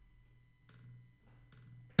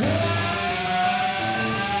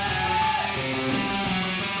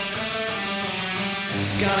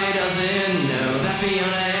Scotty doesn't know that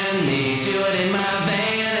Fiona and me do it in my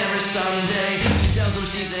van every Sunday. She tells him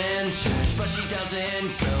she's in church, but she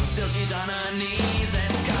doesn't go. Still she's on her knees, and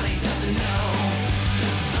Scotty doesn't know.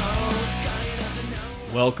 Oh, Scotty doesn't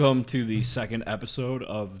know. Welcome to the second episode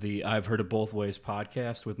of the I've Heard It Both Ways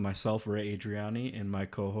podcast with myself, Ray Adriani, and my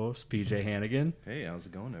co-host, PJ Hannigan. Hey, how's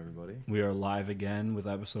it going, everybody? We are live again with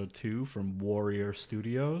episode 2 from Warrior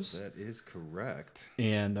Studios. That is correct.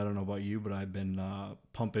 And I don't know about you, but I've been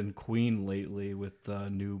pumping Queen lately with the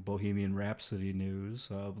new Bohemian Rhapsody news.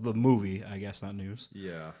 The movie, I guess, not news.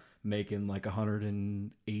 Yeah. Making like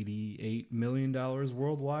 $188 million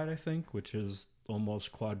worldwide, I think, which is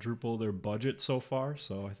almost quadruple their budget so far.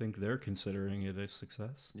 So I think they're considering it a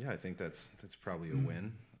success. Yeah, I think that's probably a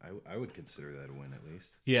win. I would consider that a win at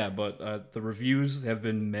least. Yeah, but the reviews have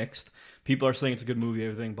been mixed. People are saying it's a good movie,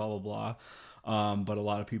 everything, blah, blah, blah. But a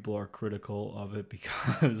lot of people are critical of it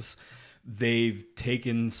because they've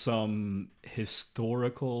taken some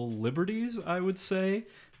historical liberties, I would say.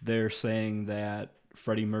 They're saying that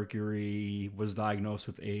Freddie Mercury was diagnosed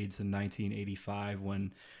with AIDS in 1985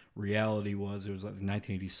 when reality was it was like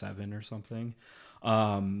 1987 or something.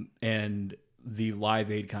 And the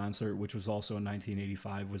Live Aid concert, which was also in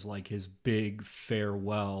 1985, was like his big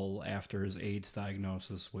farewell after his AIDS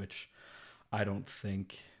diagnosis, which I don't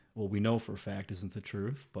think, well, we know for a fact isn't the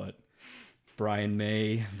truth, but Brian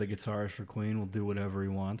May, the guitarist for Queen, will do whatever he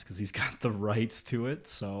wants because he's got the rights to it.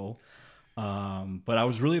 So, but I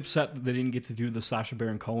was really upset that they didn't get to do the Sacha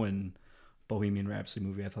Baron Cohen Bohemian Rhapsody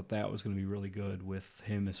movie. I thought that was going to be really good with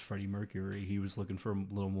him as Freddie Mercury. He was looking for a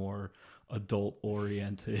little more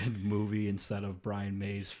adult-oriented movie instead of Brian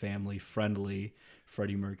May's family-friendly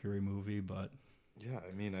Freddie Mercury movie. But yeah,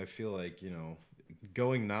 I mean, I feel like,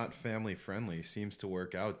 going not family-friendly seems to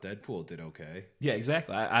work out. Deadpool did okay. Yeah,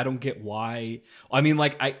 exactly. I don't get why. I mean,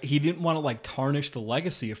 he didn't want to tarnish the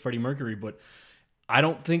legacy of Freddie Mercury, but I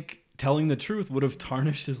don't think telling the truth would have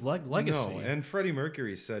tarnished his legacy. No, and Freddie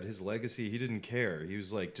Mercury said his legacy, he didn't care. He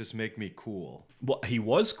was like, just make me cool. Well, he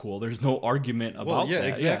was cool. There's no argument about that.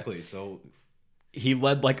 Exactly. Yeah. So he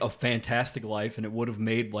led a fantastic life, and it would have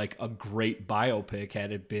made a great biopic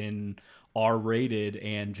had it been R-rated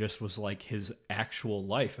and just was his actual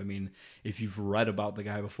life. I mean, if you've read about the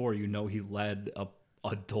guy before, he led a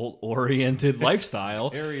adult-oriented lifestyle.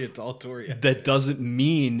 Very adult-oriented. That doesn't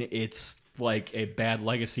mean it's a bad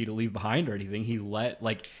legacy to leave behind or anything. He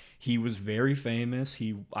was very famous.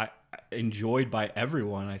 Enjoyed by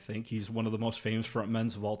everyone. I think he's one of the most famous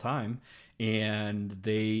frontmen of all time. And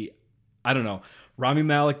I don't know. Rami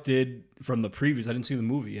Malek did from the previews. I didn't see the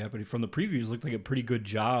movie yet, but from the previews looked like a pretty good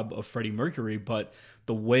job of Freddie Mercury. But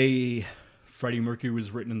the way Freddie Mercury was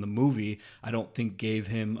written in the movie, I don't think gave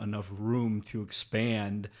him enough room to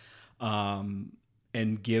expand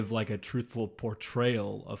and give a truthful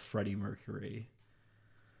portrayal of Freddie Mercury.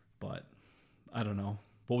 But I don't know.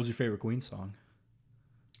 What was your favorite Queen song?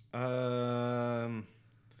 I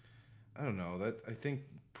don't know. I think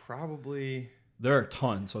probably there are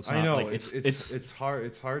tons. So it's not I know it's hard.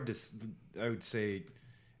 It's hard to. I would say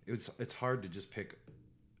it's hard to just pick,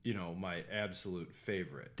 my absolute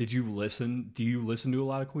favorite. Do you listen to a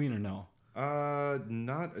lot of Queen or no?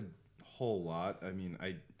 Not a whole lot. I mean,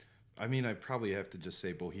 I probably have to just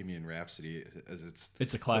say Bohemian Rhapsody, as it's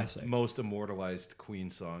a classic, the most immortalized Queen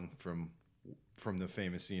song from the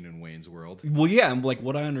famous scene in Wayne's World. Well, yeah, and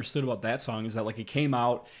what I understood about that song is that it came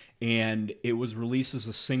out and it was released as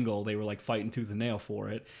a single. They were fighting tooth and nail for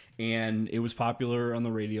it, and it was popular on the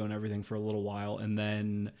radio and everything for a little while, and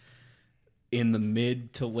then in the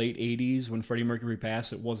mid to late 80s, when Freddie Mercury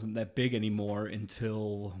passed, it wasn't that big anymore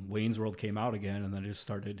until Wayne's World came out again, and then it just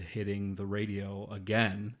started hitting the radio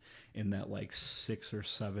again in that 6 or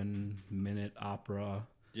 7 minute opera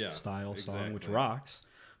style song, which rocks.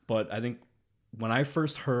 But I think when I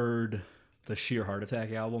first heard the Sheer Heart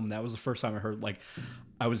Attack album, that was the first time I heard,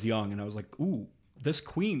 I was young, and I was like, ooh, this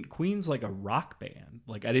Queen's a rock band.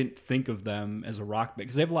 I didn't think of them as a rock band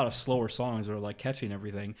because they have a lot of slower songs that are catchy and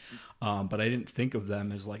everything. But I didn't think of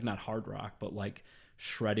them as not hard rock, but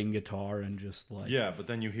shredding guitar and just yeah. But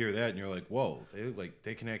then you hear that and you're like, whoa,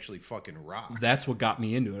 they can actually fucking rock. That's what got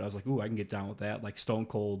me into it. I was like, ooh, I can get down with that. Stone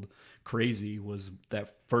Cold Crazy was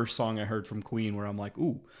that first song I heard from Queen where I'm like,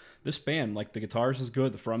 ooh, this band, the guitarist is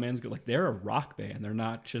good, the frontman's good. They're a rock band. They're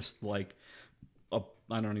not just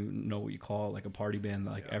I don't even know what you call it, a party band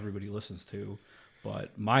that everybody listens to.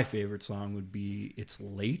 But my favorite song would be It's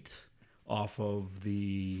Late off of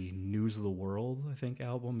the News of the World, I think,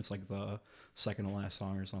 album. It's the second to last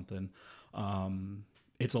song or something.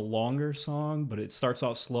 It's a longer song, but it starts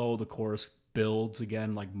out slow. The chorus builds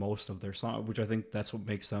again like most of their songs, which I think that's what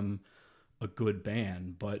makes them a good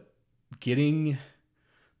band, but getting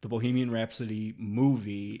the Bohemian Rhapsody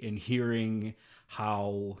movie and hearing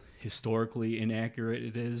how historically inaccurate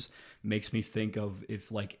it is makes me think of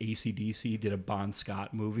if like AC/DC did a Bon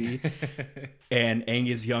Scott movie and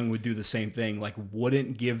Angus Young would do the same thing, like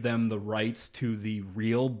wouldn't give them the rights to the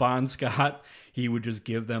real Bon Scott. He would just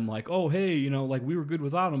give them like, oh, hey, you know, like we were good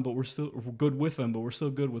without him, but we're good with him, but we're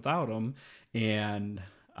still good without him. And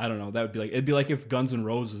I don't know, that would be like, it'd be like if Guns N'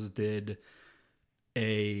 Roses did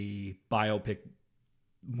a biopic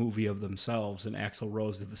movie of themselves and Axl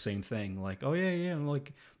Rose did the same thing, like, oh yeah,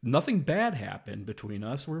 like nothing bad happened between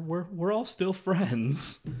us, we're all still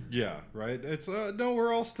friends. Yeah, right. It's no,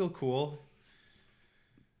 we're all still cool.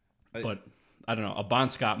 But I don't know, a Bon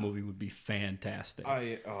Scott movie would be fantastic.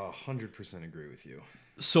 I 100% agree with you.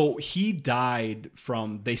 So he died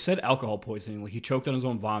from, they said alcohol poisoning. Like he choked on his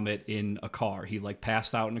own vomit in a car. He like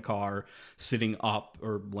passed out in a car, sitting up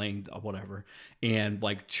or laying whatever, and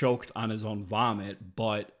like choked on his own vomit.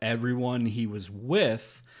 But everyone he was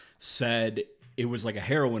with said it was like a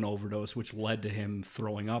heroin overdose, which led to him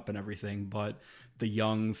throwing up and everything. But the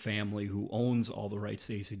Young family who owns all the rights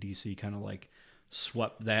to AC/DC kind of like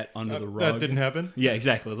swept that under the rug. That didn't happen. Yeah,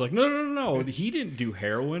 exactly. Like, no. He didn't do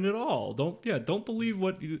heroin at all. Don't believe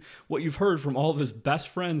what you've heard from all of his best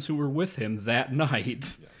friends who were with him that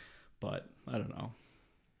night. Yeah. But I don't know.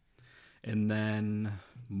 And then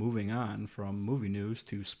moving on from movie news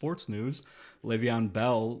to sports news, Le'Veon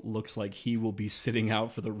Bell looks like he will be sitting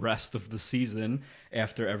out for the rest of the season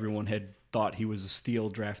after everyone had thought he was a steal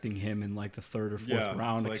drafting him in like the third or fourth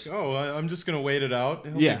round. It's like, I'm just going to wait it out.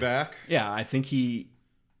 He'll be back. Yeah, I think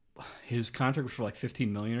his contract was for like $15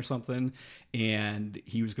 million or something, and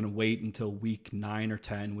he was going to wait until week 9 or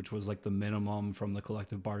 10, which was like the minimum from the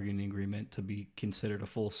collective bargaining agreement to be considered a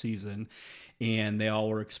full season. And they all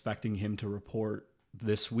were expecting him to report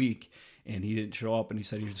this week, and he didn't show up, and he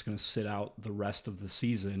said he was just going to sit out the rest of the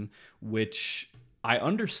season, which I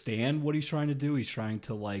understand what he's trying to do. He's trying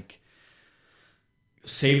to like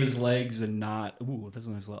save his legs and not, ooh, that's a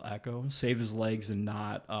nice little echo, save his legs and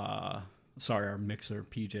not, sorry, our mixer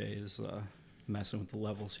PJ is messing with the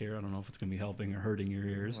levels here. I don't know if it's going to be helping or hurting your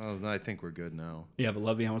ears. Well, I think we're good now. Yeah, but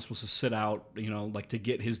Le'Veon was supposed to sit out, like to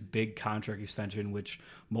get his big contract extension, which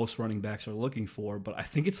most running backs are looking for. But I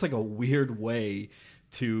think it's like a weird way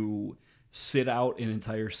to sit out an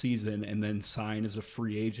entire season and then sign as a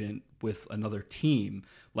free agent with another team.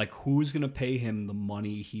 Like, who's going to pay him the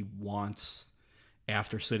money he wants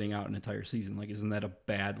after sitting out an entire season? Like, isn't that a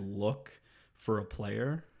bad look for a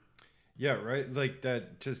player? Yeah, right. Like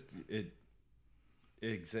that just I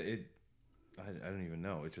don't even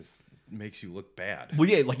know. It just makes you look bad. Well,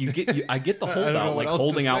 yeah, like I get the holdout, like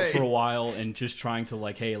holding out for a while and just trying to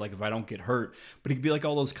like, hey, like if I don't get hurt. But it could be like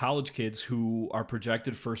all those college kids who are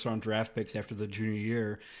projected first round draft picks after the junior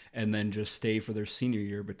year and then just stay for their senior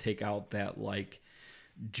year, but take out that like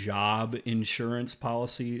job insurance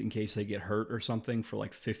policy in case they get hurt or something for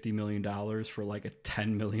like $50 million for like a $10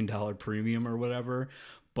 million premium or whatever.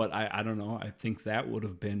 But I don't know. I think that would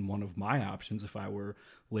have been one of my options if I were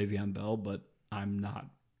Le'Veon Bell, but I'm not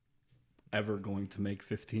ever going to make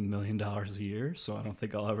 $15 million a year, so I don't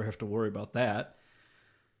think I'll ever have to worry about that.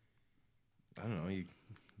 I don't know.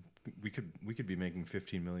 We could be making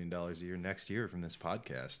 $15 million a year next year from this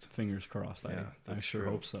podcast. Fingers crossed. Yeah, I sure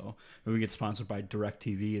true. hope so. Maybe we get sponsored by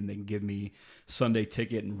DirecTV and they can give me Sunday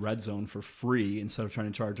Ticket and Red Zone for free instead of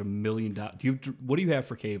trying to charge $1 million. What do you have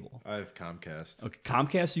for cable? I have Comcast. Okay,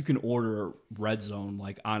 Comcast, you can order Red Zone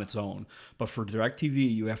like on its own, but for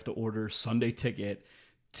DirecTV, you have to order Sunday Ticket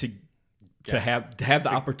to have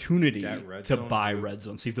the opportunity to buy Red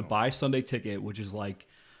Zone. So you have to buy Sunday Ticket, which is like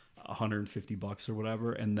 $150 or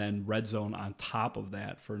whatever, and then Red Zone on top of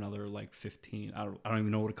that for another like 15. I don't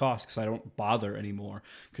even know what it costs because I don't bother anymore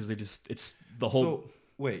because it's the whole. So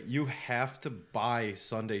wait, you have to buy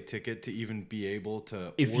Sunday Ticket to even be able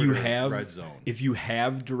to if order you have Red Zone. If you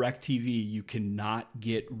have DirecTV, you cannot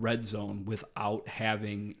get Red Zone without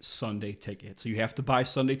having Sunday Ticket. So you have to buy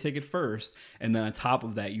Sunday Ticket first, and then on top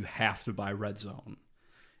of that, you have to buy Red Zone.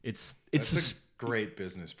 It's a great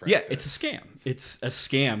business practice. Yeah, it's a scam. It's a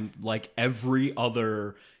scam like every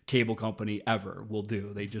other cable company ever will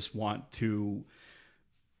do. They just want to,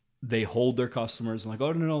 they hold their customers and like,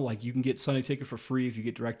 oh, no, like you can get Sunday Ticket for free if you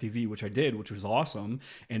get DirecTV, which I did, which was awesome,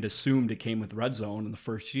 and assumed it came with Red Zone. In the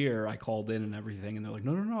first year, I called in and everything, and they're like,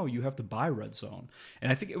 no, you have to buy Red Zone.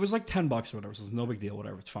 And I think it was like $10 or whatever, so it's no big deal,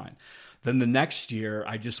 whatever, it's fine. Then the next year,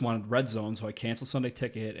 I just wanted Red Zone, so I canceled Sunday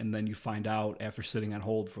Ticket, and then you find out after sitting on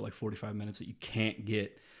hold for like 45 minutes that you can't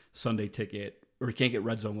get Sunday Ticket, or you can't get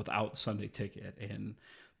Red Zone without Sunday Ticket, and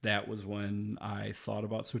that was when I thought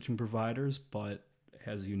about switching providers, but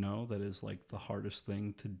as you know, that is like the hardest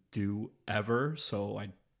thing to do ever. So I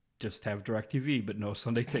just have DirecTV, but no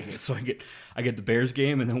Sunday ticket. So I get the Bears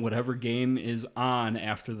game, and then whatever game is on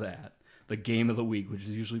after that, the game of the week, which is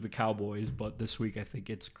usually the Cowboys, but this week I think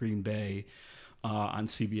it's Green Bay on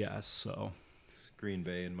CBS. So It's Green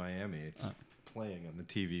Bay in Miami. It's playing on the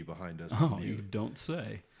TV behind us. oh, you don't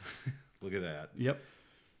say. Look at that. Yep.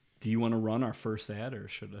 Do you want to run our first ad, or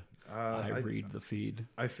should I read the feed?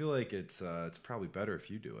 I feel like it's probably better if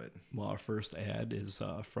you do it. Well, our first ad is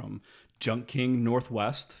from Junk King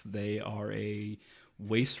Northwest. They are a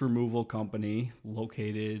waste removal company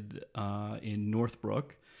located in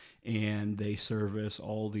Northbrook, and they service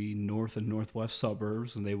all the north and northwest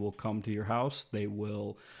suburbs, and they will come to your house. They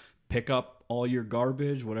will pick up all your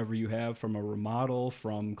garbage, whatever you have from a remodel,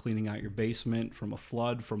 from cleaning out your basement, from a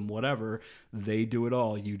flood, from whatever. They do it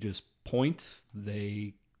all. You just point,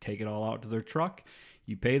 they take it all out to their truck,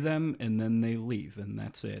 you pay them, and then they leave, and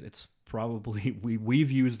that's it. It's probably,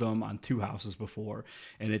 we've used them on 2 houses before,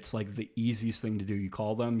 and it's like the easiest thing to do. You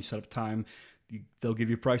call them, you set up time, they'll give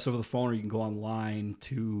you a price over the phone, or you can go online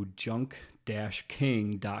to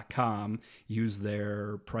junk-king.com, use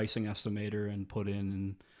their pricing estimator, and put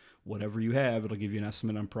in whatever you have. It'll give you an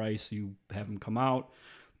estimate on price. You have them come out.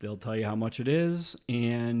 They'll tell you how much it is,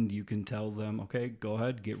 and you can tell them, okay, go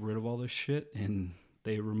ahead, get rid of all this shit, and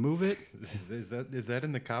they remove it. Is that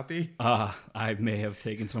in the copy? I may have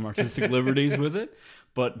taken some artistic liberties with it,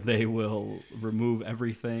 but they will remove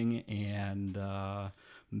everything and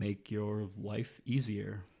make your life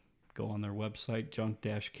easier. Go on their website,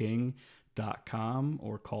 junk-king.com,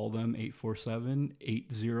 or call them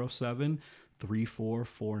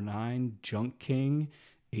 847-807-3449, Junk King,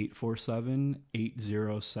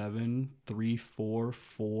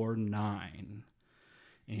 847-807-3449.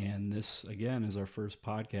 And this, again, is our first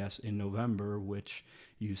podcast in November, which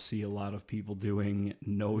you see a lot of people doing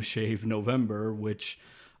No Shave November, which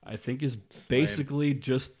I think is basically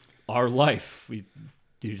just our life. You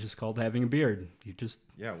just called having a beard.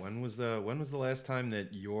 Yeah. When was the last time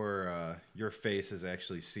that your face has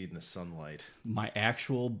actually seen the sunlight? My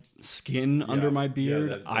actual skin under my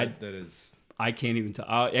beard. That is. I can't even tell.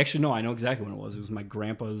 Actually, no, I know exactly when it was. It was my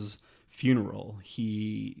grandpa's funeral.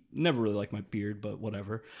 He never really liked my beard, but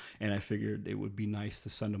whatever. And I figured it would be nice to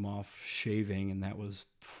send him off shaving, and that was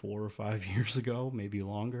 4 or 5 years ago, maybe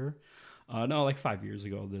longer. No, like 5 years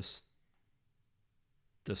ago this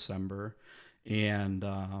December. And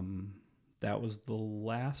that was the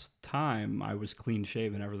last time I was clean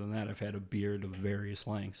shaven. Other than that, I've had a beard of various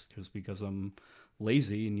lengths, because I'm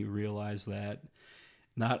lazy, and you realize that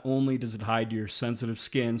not only does it hide your sensitive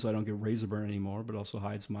skin so I don't get razor burn anymore, but also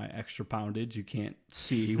hides my extra poundage you can't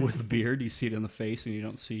see with the beard. You see it in the face, and you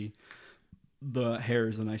don't see the hair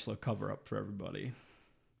is a nice little cover up for everybody.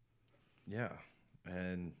 Yeah.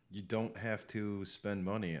 And you don't have to spend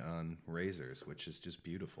money on razors, which is just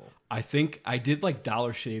beautiful. I think I did like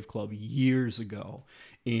Dollar Shave Club years ago.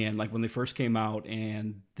 And like when they first came out,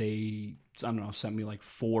 and they, I don't know, sent me like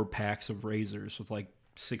 4 packs of razors with like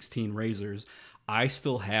 16 razors. I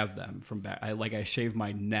still have them from back. I shaved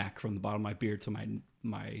my neck from the bottom of my beard to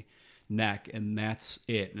my neck, and that's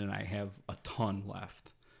it. And I have a ton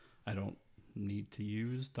left. I don't need to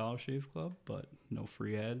use Dollar Shave Club, but no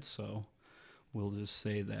free ads, so we'll just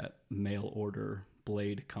say that mail order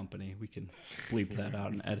blade company. We can bleep that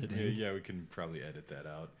out and edit it. Yeah, we can probably edit that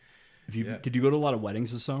out. Did you go to a lot of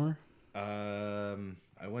weddings this summer?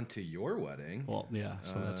 I went to your wedding. Well, yeah,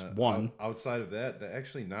 so that's one. Outside of that,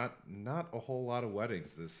 actually not a whole lot of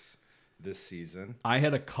weddings this season. I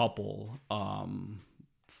had a couple.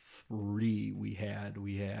 3 we had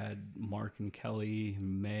Mark and Kelly,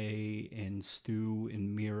 May and Stu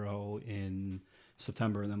and Miro in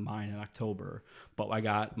September, and then mine in October. But I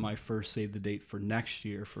got my first save the date for next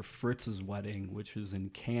year for Fritz's wedding, which is in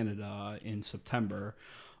Canada in September.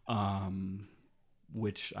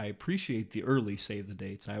 Which I appreciate the early save the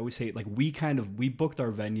dates. I always hate, like, we booked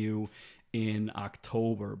our venue in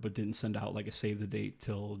October, but didn't send out like a save the date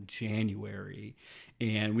till January.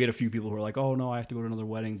 And we had a few people who were like, oh no, I have to go to another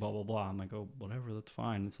wedding, blah, blah, blah. I'm like, oh, whatever, that's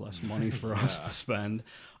fine. It's less money for us to spend.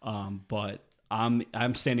 But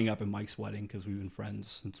I'm standing up at Mike's wedding because we've been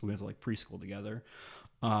friends since we went to like preschool together.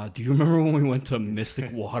 Do you remember when we went to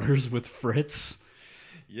Mystic Waters with Fritz?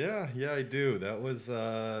 Yeah, I do. That was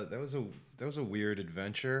a weird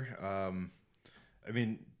adventure. I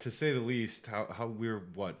mean, to say the least, how we're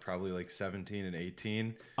what, probably like 17 and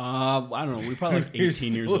 18. I don't know. We're probably like We're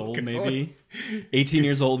 18 years still old, going- maybe. 18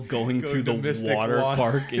 years old, going to the Mystic water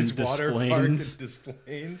park in his Des water park in Plaines. Des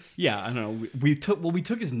Plaines. Yeah, I don't know. We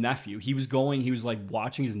took his nephew. He was like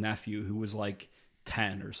watching his nephew who was like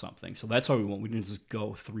 10 or something. So that's why we went. We didn't just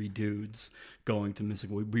go 3 dudes going to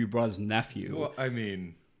Mystic. We brought his nephew. Well, I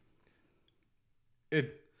mean,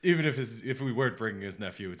 even if we weren't bringing his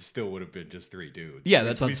nephew, it still would have been just 3 dudes. Yeah,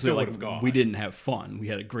 that's we not still like would have gone. we didn't have fun. We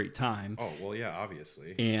had a great time. Oh well, yeah,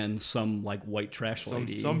 obviously. And some like white trash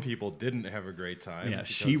lady. Some people didn't have a great time. Yeah,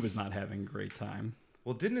 she was not having a great time.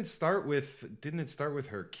 Well, didn't it start with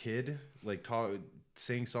her kid like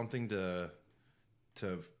saying something to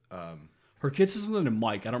Her kid said something to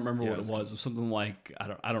Mike. I don't remember Yeah, what it it was. was It was something like I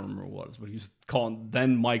don't remember what it was, but he was calling.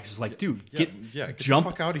 Then Mike's just like, dude, get jump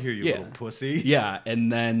the fuck out of here, you Yeah. little pussy. Yeah,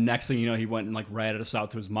 and then next thing you know, he went and like ratted us out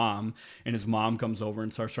to his mom, and his mom comes over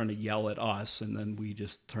and starts trying to yell at us, and then we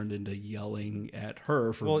just turned into yelling at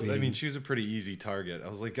her for. Well, being... I mean, she was a pretty easy target. I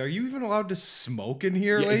was like, "Are you even allowed to smoke in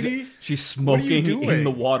here, Yeah, lady?" She's What are you smoking in doing? the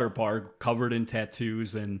water park, covered in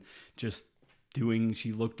tattoos, and just doing.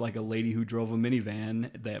 She looked like a lady who drove a minivan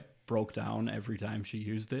that broke down every time she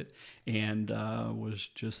used it, and was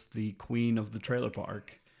just the queen of the trailer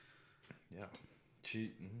park. Yeah,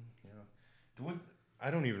 yeah. I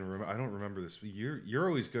don't even remember. I don't remember this. You're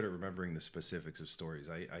always good at remembering the specifics of stories.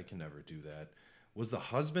 I can never do that. Was the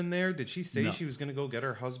husband there? Did she say No. she was going to go get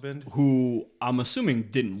her husband? Who I'm assuming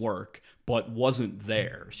didn't work, but wasn't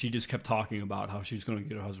there. She just kept talking about how she was going to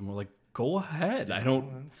get her husband. We're like, go ahead. I don't.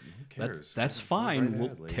 Who cares? That's Go fine. right We'll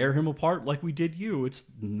ahead, lady. tear him apart like we did you. It's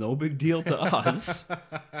no big deal to us.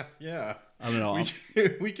 Yeah. I don't know.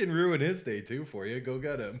 We can ruin his day too for you. Go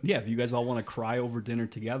get him. Yeah, if you guys all want to cry over dinner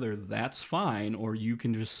together, that's fine. Or you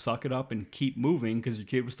can just suck it up and keep moving because your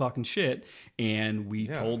kid was talking shit, and we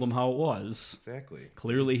Yeah. told him how it was. Exactly.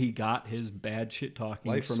 Clearly, he got his bad shit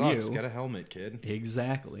talking Life from sucks. you. Get a helmet, kid.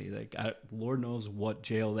 Exactly. Like, Lord knows what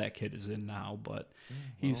jail that kid is in now, but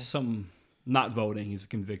he's not voting. He's a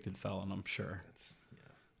convicted felon, I'm sure.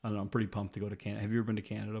 I don't know. I'm pretty pumped to go to Canada. Have you ever been to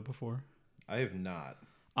Canada before? I have not.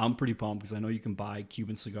 I'm pretty pumped because I know you can buy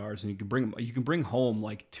Cuban cigars and you can bring home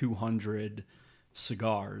like 200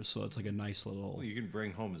 cigars, so it's like a nice little. Well, you can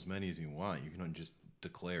bring home as many as you want. You can just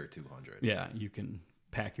declare 200. Yeah, you can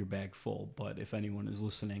pack your bag full. But if anyone is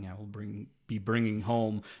listening, I will be bringing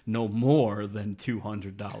home no more than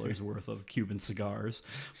 $200 worth of Cuban cigars.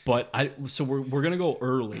 But so we're gonna go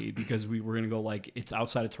early because we're gonna go like it's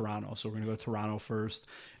outside of Toronto, so we're gonna go to Toronto first,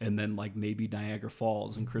 and then like maybe Niagara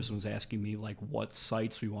Falls. And Chris was asking me like what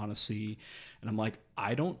sites we want to see, and I'm like,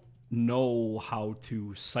 I don't know how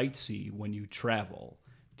to sightsee when you travel.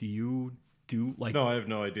 Do you? Like No, I have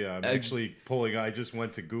no idea. I'm actually pulling. I just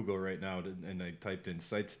went to Google right now and I typed in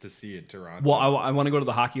sites to see in Toronto. Well, I want to go to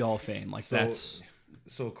the Hockey Hall of Fame. Like that's.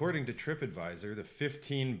 So according to TripAdvisor, the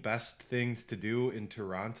 15 best things to do in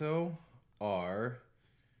Toronto are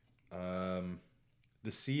the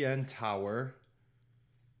CN Tower.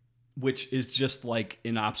 Which is just like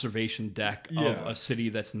an observation deck of Yeah. a city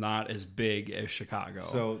that's not as big as Chicago.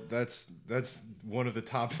 So that's one of the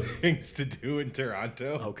top things to do in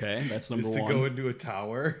Toronto. Okay, that's number is to one. go into a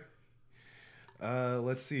tower.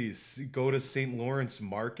 Let's see. Go to St. Lawrence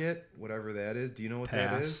Market, whatever that is. Do you know what that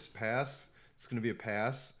Pass. is? Pass. It's going to be a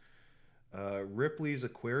pass. Ripley's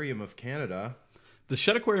Aquarium of Canada. The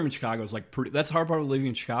Shed Aquarium in Chicago is like pretty. That's the hard part of living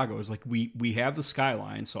in Chicago. Is like we have the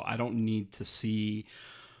skyline, so I don't need to see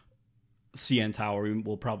CN Tower.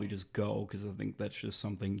 We'll probably just go because I think that's just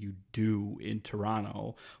something you do in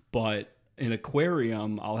Toronto. But an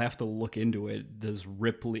aquarium, I'll have to look into it. Is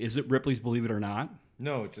it Ripley's Believe It or Not?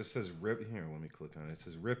 No, it just says Here, let me click on it. It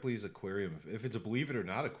says Ripley's Aquarium. If it's a Believe It or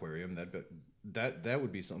Not aquarium, that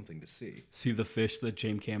would be something to see. See the fish that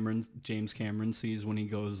James Cameron sees when he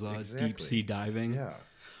goes deep Exactly. sea diving. Yeah.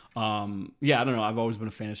 Yeah, I don't know. I've always been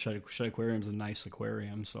a fan of Shed Aquarium's a nice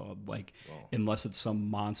aquarium, so like Well. unless it's some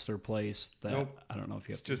monster place that Nope. I don't know if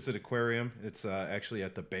you It's have to. just an aquarium. It's actually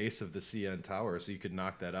at the base of the CN Tower, so you could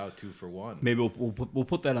knock that out 2 for 1. Maybe we'll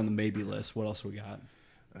put that on the maybe list. What else we got?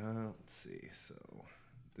 Let's see. So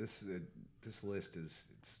this list is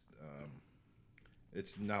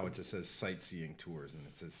it's now it just says sightseeing tours and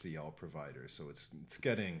it says see all providers. So it's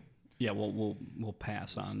getting Yeah, we'll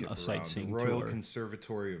pass on skip a around. sightseeing The Royal tour.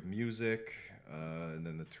 Conservatory of Music, and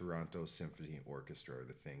then the Toronto Symphony Orchestra are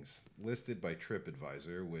the things listed by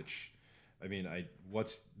TripAdvisor. Which, I mean,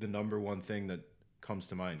 what's the number one thing that comes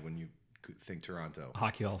to mind when you think Toronto.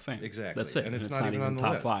 Hockey Hall of Fame. Exactly. That's it. And it's not even on the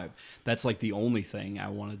top list. 5. That's like the only thing I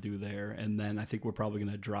want to do there. And then I think we're probably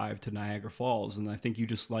going to drive to Niagara Falls. And I think you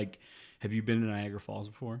just like, have you been to Niagara Falls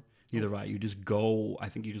before? Neither have I. You just go, I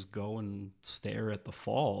think you just go and stare at the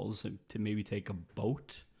falls and to maybe take a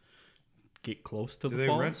boat, get close to the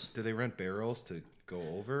falls. Do they rent barrels to go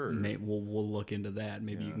over? Or? We'll look into that.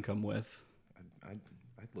 Maybe you can come with. I'd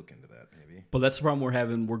look into that maybe. But that's the problem we're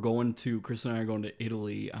having. We're going to, Chris and I are going to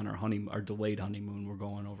Italy on our delayed honeymoon. We're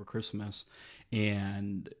going over Christmas,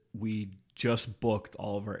 and we just booked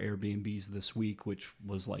all of our Airbnbs this week, which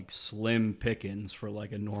was like slim pickings for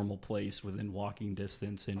like a normal place within walking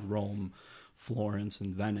distance in Rome, Florence,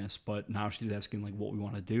 and Venice. But now she's asking like what we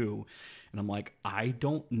want to do, and I'm like, I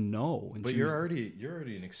don't know. And but you're already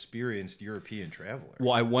an experienced European traveler.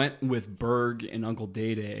 Well, I went with Berg and Uncle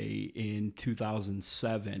Day Day in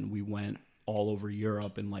 2007. We went all over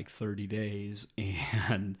Europe in like 30 days,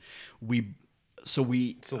 and it's a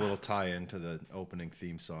little tie-in to the opening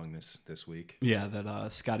theme song this week. Yeah,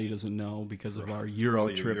 that Scotty doesn't know because of our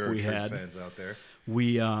Euro trip we had. Fans out there.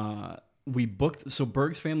 We booked, so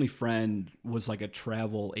Berg's family friend was like a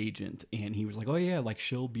travel agent, and he was like, oh yeah, like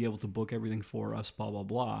she'll be able to book everything for us, blah blah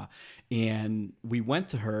blah. And we went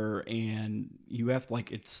to her, and you have to,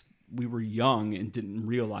 like, we were young and didn't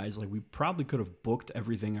realize like we probably could have booked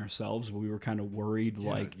everything ourselves, but we were kind of worried.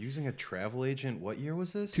 Yeah, like using a travel agent. What year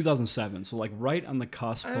was this? 2007. So like right on the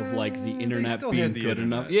cusp of like the internet being good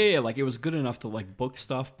enough. Yeah, like it was good enough to like book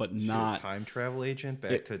stuff, but not time travel agent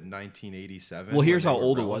back to 1987. Well, here's how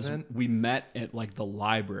old it was. We met at like the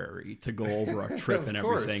library to go over our trip and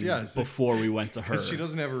everything before we went to her. She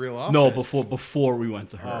doesn't have a real office. No, before we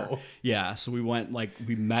went to her. Oh. Yeah, so we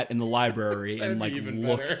met in the library and like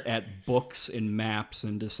looked at books and maps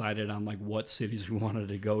and decided on like what cities we wanted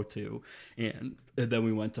to go to, and then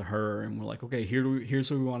we went to her and we're like, okay,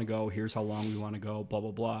 here's where we want to go, here's how long we want to go, blah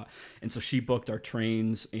blah blah. And so she booked our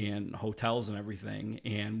trains and hotels and everything,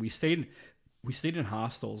 and we stayed in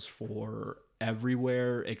hostels for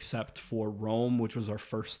everywhere except for Rome, which was our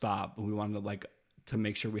first stop. We wanted to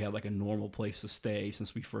make sure we had like a normal place to stay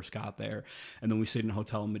since we first got there. And then we stayed in a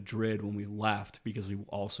hotel in Madrid when we left because we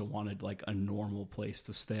also wanted like a normal place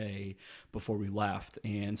to stay before we left.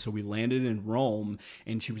 And so we landed in Rome,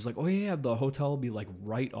 and she was like, oh yeah, the hotel will be like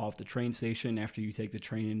right off the train station after you take the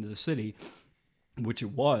train into the city, which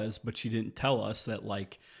it was, but she didn't tell us that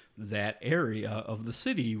like that area of the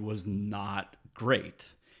city was not great.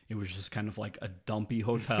 It was just kind of like a dumpy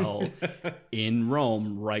hotel in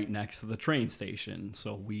Rome right next to the train station.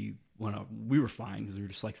 So we were fine because we were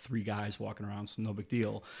just like 3 guys walking around, so no big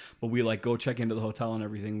deal. But we like go check into the hotel and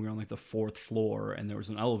everything. We were on like the 4th floor, and there was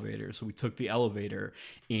an elevator. So we took the elevator,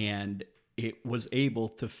 and it was able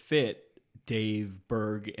to fit Dave,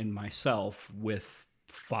 Berg, and myself with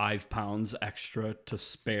 5 pounds extra to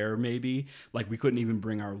spare, maybe. Like we couldn't even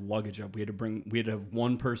bring our luggage up. We had to have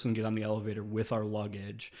one person get on the elevator with our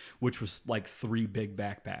luggage, which was like 3 big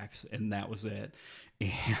backpacks, and that was it.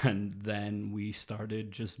 And then we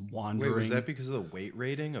started just wandering. Wait, was that because of the weight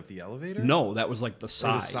rating of the elevator? No, that was like the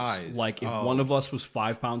size. Like if one of us was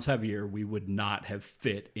 5 pounds heavier, we would not have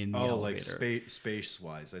fit in the elevator. Like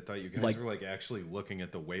space-wise. I thought you guys were like actually looking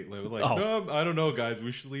at the weight limit. Like, no, I don't know, guys.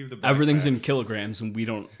 We should leave the backpacks. Everything's in kilograms, and we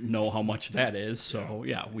don't know how much that is. So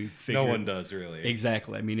yeah, we figured. No one does really.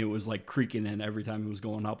 Exactly. I mean, it was like creaking in every time it was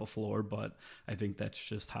going up a floor, but I think that's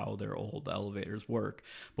just how their old elevators work.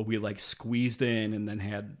 But we like squeezed in, and then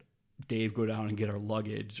had Dave go down and get our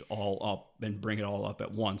luggage all up and bring it all up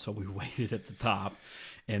at once. So we waited at the top,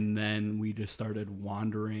 and then we just started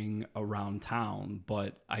wandering around town.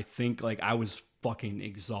 But I think like I was fucking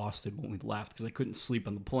exhausted when we left because I couldn't sleep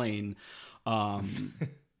on the plane.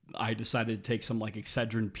 I decided to take some like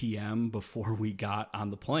Excedrin PM before we got on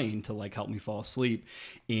the plane to like help me fall asleep.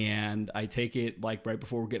 And I take it like right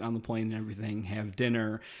before we're getting on the plane and everything, have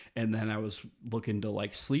dinner. And then I was looking to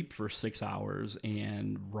like sleep for 6 hours.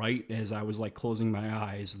 And right as I was like closing my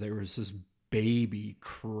eyes, there was this baby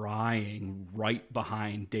crying right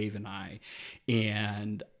behind Dave and I.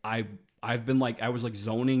 And I've been like, I was like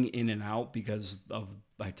zoning in and out because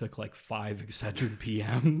I took like 5 Excedrin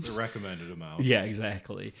PMs. The recommended amount. Yeah,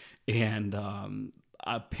 exactly. And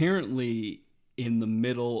apparently in the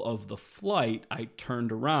middle of the flight, I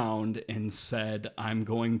turned around and said, I'm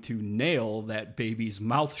going to nail that baby's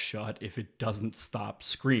mouth shut if it doesn't stop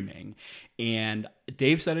screaming. And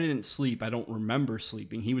Dave said I didn't sleep. I don't remember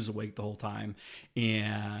sleeping. He was awake the whole time.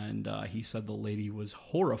 And he said the lady was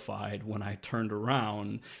horrified when I turned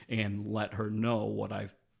around and let her know what I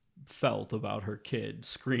felt about her kid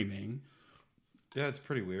screaming. Yeah, it's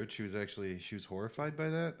pretty weird. She was horrified by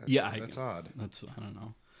that. That's odd. I don't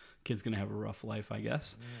know. Kid's gonna have a rough life, I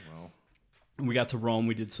guess. Well, And we got to Rome.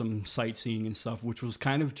 We did some sightseeing and stuff, which was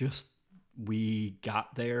kind of just, we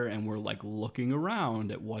got there and we're like looking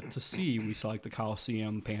around at what to see. We saw like the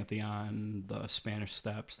Colosseum, Pantheon, the Spanish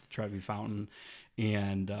Steps, the Trevi Fountain,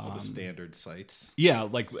 and all the standard sites. yeah,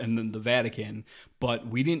 like, and then the Vatican. But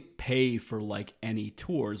we didn't pay for like any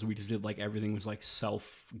tours. We just did like, everything was like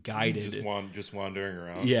self-guided. Just wandering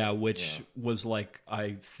around. Yeah, which was like,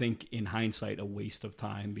 I think in hindsight, a waste of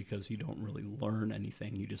time because you don't really learn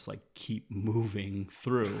anything. You just like keep moving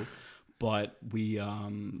through. But we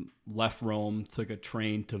left Rome, took a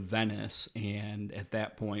train to Venice, and at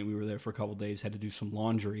that point, we were there for a couple of days, had to do some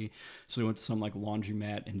laundry. So we went to some like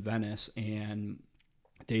laundromat in Venice, and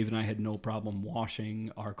Dave and I had no problem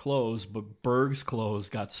washing our clothes, but Berg's clothes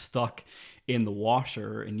got stuck in the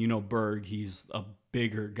washer. And you know Berg, he's a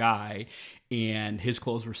bigger guy, and his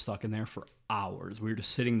clothes were stuck in there for hours. We were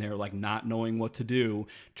just sitting there like not knowing what to do,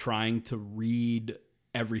 trying to read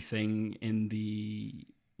everything in the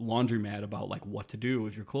laundromat about like what to do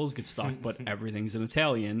if your clothes get stuck, but everything's in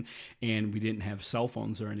Italian, and we didn't have cell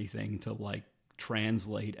phones or anything to like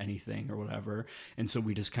translate anything or whatever. And so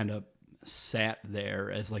we just kind of sat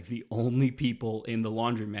there as like the only people in the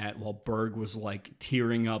laundromat while Berg was like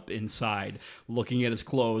tearing up inside, looking at his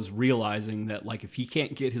clothes, realizing that like if he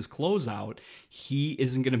can't get his clothes out, he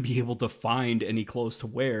isn't going to be able to find any clothes to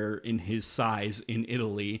wear in his size in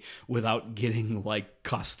Italy without getting like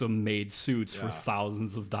custom made suits for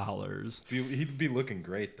thousands of dollars. He'd be looking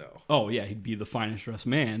great though. Oh yeah, he'd be the finest dressed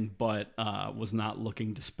man, but was not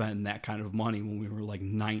looking to spend that kind of money when we were like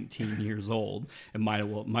 19 years old. It might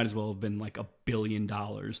as well have been like $1 billion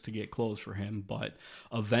to get clothes for him. But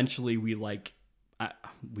eventually we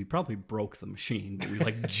we probably broke the machine, but we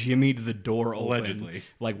like jimmied the door open. Allegedly.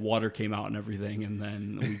 Like water came out and everything, and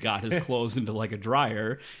then we got his clothes into like a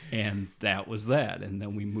dryer, and that was that. And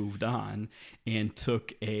then we moved on and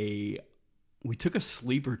took a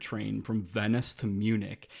sleeper train from Venice to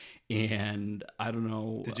Munich. And I don't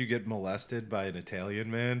know. Did you get molested by an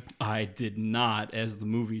Italian man? I did not, as the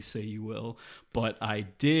movies say you will. But I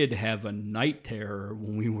did have a night terror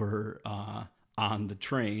when we were on the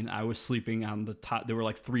train. I was sleeping on the top. There were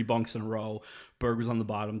like 3 bunks in a row. Berg was on the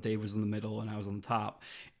bottom, Dave was in the middle, and I was on the top.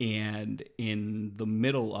 And in the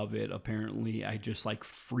middle of it, apparently, I just like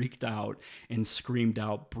freaked out and screamed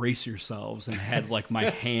out, "Brace yourselves," and had like my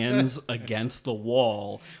hands against the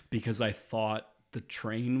wall because I thought the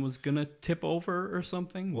train was gonna tip over or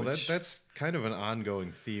something. Well, that's kind of an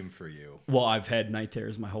ongoing theme for you. Well, I've had night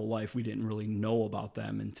terrors my whole life. We didn't really know about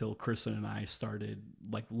them until Kristen and I started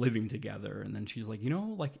like living together. And then she's like,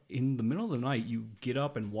 like in the middle of the night, you get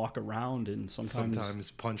up and walk around, and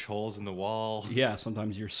sometimes punch holes in the wall. Yeah,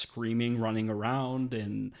 sometimes you're screaming, running around,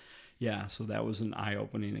 and yeah, so that was an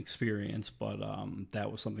eye-opening experience, but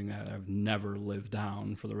that was something that I've never lived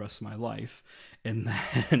down for the rest of my life. And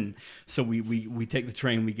then, so we take the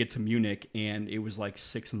train, we get to Munich, and it was like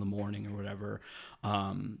 6 a.m. or whatever,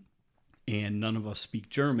 and none of us speak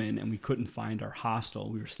German, and we couldn't find our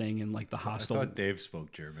hostel. We were staying in like the hostel. I thought Dave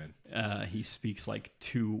spoke German. He speaks like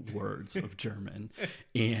 2 words of German,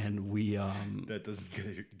 and we that doesn't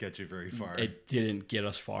get you very far. It didn't get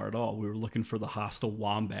us far at all. We were looking for the hostel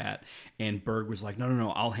Wombat, and Berg was like,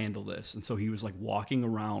 no, I'll handle this. And so he was like walking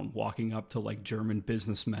up to like German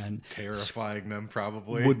businessmen, terrifying them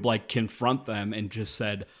probably, would like confront them and just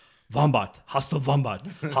said, "Wombat, Hostel Wombat,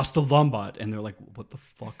 Hostel Wombat." And they're like, "What the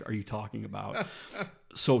fuck are you talking about?"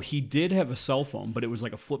 So he did have a cell phone, but it was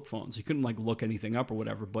like a flip phone. So he couldn't like look anything up or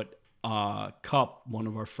whatever. But Cup, one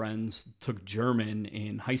of our friends, took German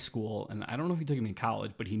in high school. And I don't know if he took it in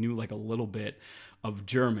college, but he knew like a little bit of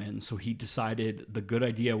German. So he decided the good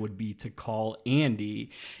idea would be to call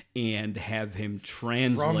Andy and have him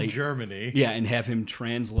translate. From Germany. Yeah, and have him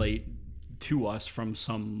translate to us from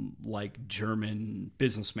some like German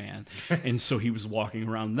businessman. And so he was walking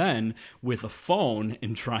around then with a phone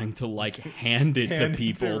and trying to like hand it to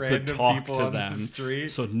people to talk to them.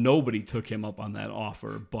 So nobody took him up on that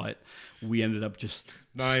offer, but we ended up just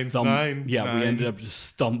we ended up just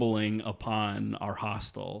stumbling upon our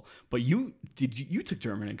hostel. But you took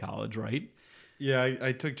German in college, right? Yeah,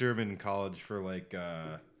 I took German in college for like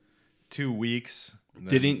 2 weeks.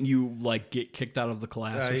 Didn't you like get kicked out of the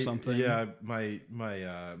class or something? Yeah, my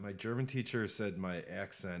German teacher said my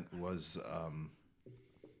accent was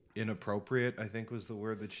inappropriate, I think was the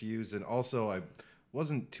word that she used, and also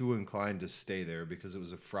wasn't too inclined to stay there because it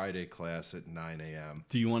was a Friday class at 9 a.m.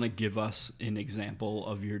 Do you want to give us an example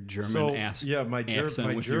of your German my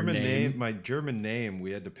accent with your German name? my German name.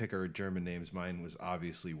 We had to pick our German names. Mine was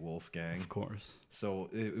obviously Wolfgang. Of course. So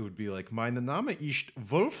it would be like, mein Name ist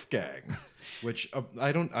Wolfgang, which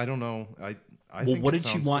I don't know. I think what it did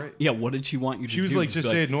she sounds want? great. Yeah, what did she want you to do? She was like, just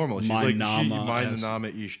say it normal. She's like, mein as- Name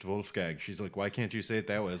ist Wolfgang. She's like, why can't you say it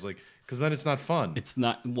that way? I was like, because then it's not fun. It's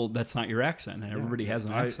not. Well, that's not your accent. And everybody has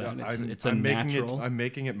an accent. It's a natural. I'm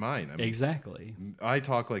making it mine. I mean, Exactly. I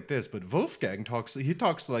talk like this, but Wolfgang talks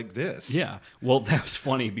like this. Yeah. Well, that was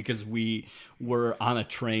funny because we were on a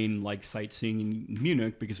train like sightseeing in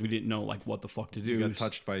Munich because we didn't know like what the fuck to do. You got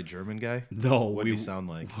touched by a German guy? No. What did he sound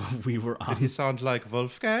like? We were Did on. he sound like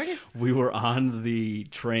Wolfgang? We were on the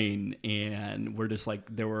train and we're just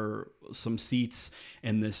like, there were some seats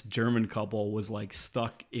and this German couple was like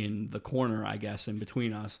stuck in the corner, I guess, in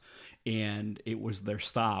between us, and it was their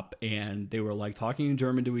stop and they were like talking in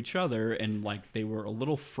German to each other and like they were a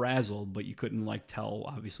little frazzled, but you couldn't like tell.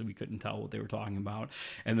 Obviously we couldn't tell what they were talking about,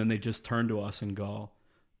 and then they just turned to us and go,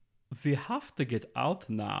 "We have to get out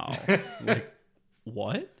now." Like,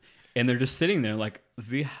 what? And they're just sitting there like,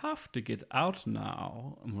 "We have to get out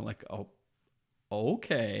now." And we're like, "Oh,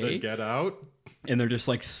 okay." The Get Out? And they're just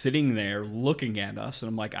like sitting there looking at us. And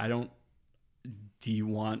I'm like, do you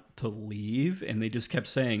want to leave? And they just kept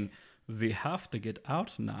saying, "We have to get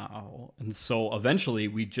out now." And so eventually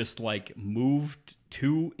we just like moved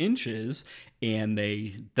 2 inches and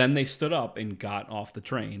then they stood up and got off the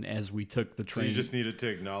train as we took the train. So you just needed to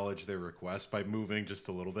acknowledge their request by moving just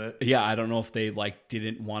a little bit? Yeah, I don't know if they like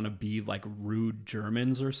didn't want to be like rude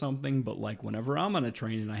Germans or something, but like whenever I'm on a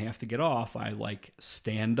train and I have to get off, I like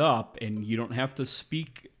stand up, and you don't have to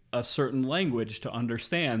speak a certain language to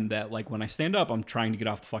understand that like when I stand up, I'm trying to get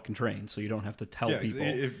off the fucking train, so you don't have to tell people.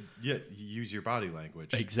 You use your body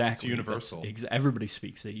language. Exactly. It's universal. Everybody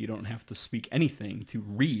speaks it. You don't have to speak anything to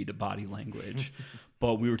read body language.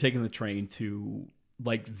 But we were taking the train to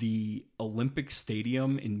like the Olympic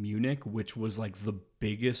Stadium in Munich, which was like the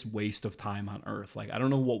biggest waste of time on earth. Like, I don't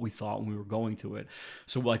know what we thought when we were going to it.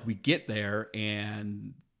 So like we get there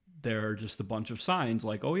and there are just a bunch of signs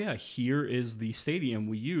like, "Oh yeah, here is the stadium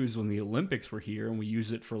we used when the Olympics were here, and we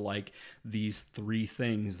use it for like these 3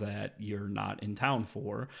 things that you're not in town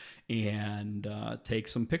for, and take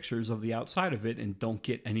some pictures of the outside of it and don't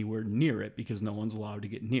get anywhere near it because no one's allowed to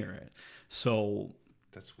get near it." So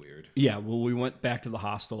that's weird. Yeah, well, we went back to the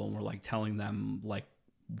hostel and we're like telling them like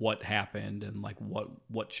what happened and like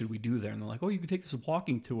what should we do there, and they're like, "Oh, you can take this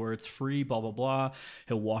walking tour, it's free, blah blah blah.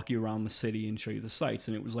 He'll walk you around the city and show you the sights."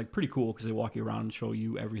 And it was like pretty cool because they walk you around and show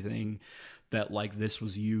you everything that like this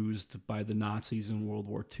was used by the Nazis in World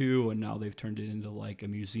War II, and now they've turned it into like a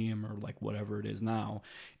museum or like whatever it is now.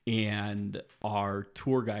 And our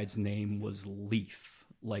tour guide's name was Leaf,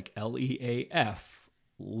 like Leaf,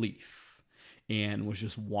 Leaf, and was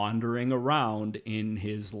just wandering around in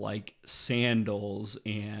his like sandals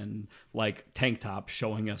and like tank top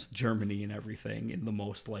showing us Germany and everything in the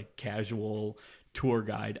most like casual tour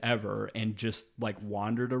guide ever, and just like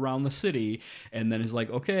wandered around the city, and then is like,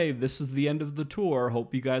 "Okay, this is the end of the tour.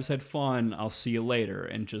 Hope you guys had fun. I'll see you later,"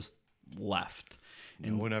 and just left.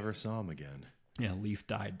 And no one ever saw him again. Yeah, Leaf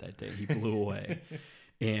died that day. He blew away.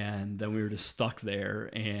 And then we were just stuck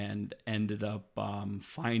there and ended up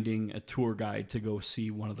finding a tour guide to go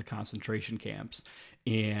see one of the concentration camps.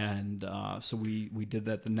 And so we did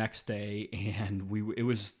that the next day, and it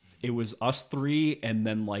was us 3 and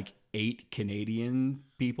then like 8 Canadian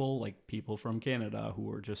people, like people from Canada who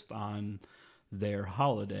were just on their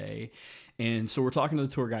holiday. And so we're talking to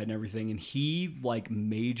the tour guide and everything, and he like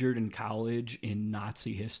majored in college in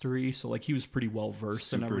Nazi history, so like he was pretty well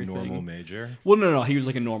versed in everything. Super normal major? Well, no, he was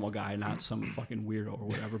like a normal guy, not some fucking weirdo or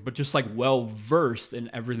whatever, but just like well versed in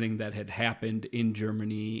everything that had happened in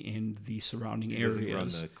Germany and the surrounding areas. He doesn't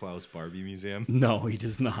run the Klaus Barbie Museum? No, he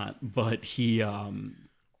does not. But he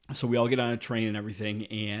so we all get on a train and everything,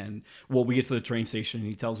 and well, we get to the train station and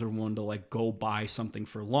he tells everyone to like go buy something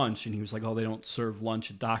for lunch, and he was like, "Oh, they don't serve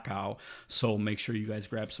lunch at Dachau, so make sure you guys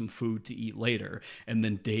grab some food to eat later." And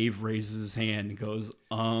then Dave raises his hand and goes,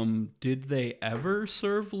 "Did they ever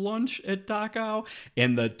serve lunch at Dachau?"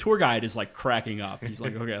 And the tour guide is like cracking up. He's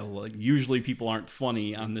like, "Okay, well, usually people aren't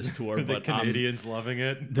funny on this tour, the but Canadians loving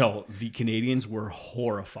it." No, the Canadians were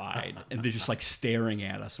horrified, and they're just like staring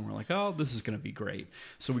at us, and we're like, "Oh, this is gonna be great."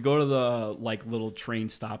 So we go to the like little train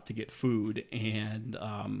stop to get food, and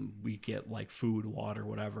we get like food, water,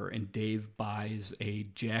 whatever, and Dave buys a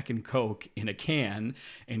Jack and Coke in a can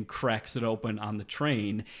and cracks it open on the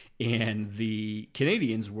train, and the Canadian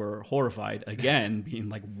Canadians were horrified again, being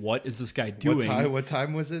like, "What is this guy doing?" What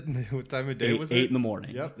time was it? What time of day was it? 8 in the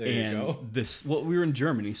morning. Yep, there you go. We were in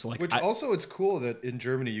Germany, so like, Also, it's cool that in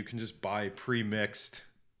Germany you can just buy pre-mixed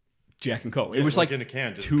Jack and Coke. Yeah, it was like in a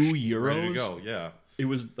can, just €2. ready to go. Yeah. It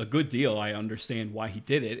was a good deal. I understand why he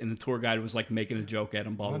did it, and the tour guide was like making a joke at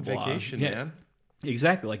him. Blah On blah blah. vacation, Yeah. man.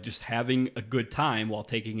 Exactly, like just having a good time while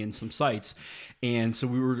taking in some sights. And so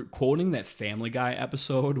we were quoting that Family Guy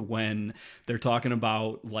episode when they're talking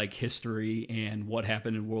about like history and what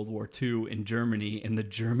happened in World War II in Germany, and the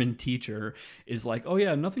German teacher is like, "Oh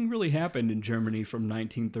yeah, nothing really happened in Germany from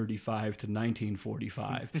 1935 to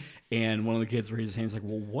 1945." And one of the kids raised his hand, like,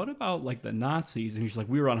 "Well, what about like the Nazis?" And he's like,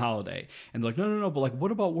 "We were on holiday." And they're like, "No, but like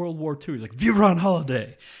what about World War II?" He's like, "We were on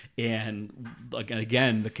holiday." And like, and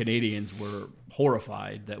again, the Canadians were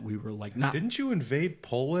horrified that we were like not. Didn't you invade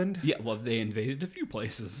Poland? Yeah, well, they invaded a few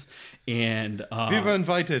places, and We were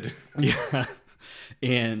invited. yeah,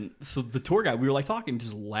 and so the tour guide, we were like talking,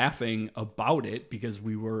 just laughing about it because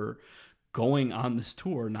we were going on this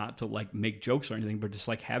tour not to like make jokes or anything, but just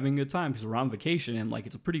like having a good time because we're on vacation and like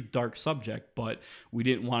it's a pretty dark subject, but we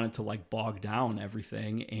didn't want it to like bog down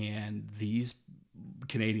everything. And these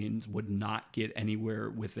Canadians would not get anywhere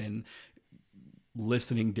within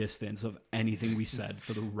listening distance of anything we said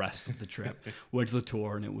for the rest of the trip. Went to the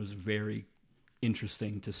tour, and it was very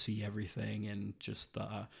interesting to see everything and just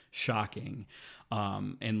shocking.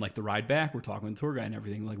 And like the ride back, we're talking with the tour guide and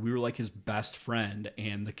everything. Like we were like his best friend,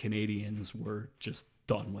 and the Canadians were just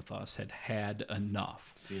done with us, had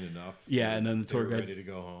enough. Seen enough. Yeah, and then the tour They were guide, ready to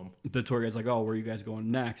go home. the tour guide's like, "Oh, where are you guys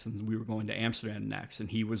going next?" And we were going to Amsterdam next, and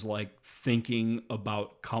he was like thinking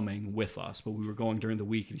about coming with us, but we were going during the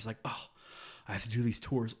week, and he's like, "Oh, I have to do these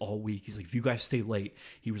tours all week." He's like, "If you guys stay late,"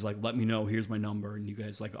 he was like, "let me know. Here's my number, and you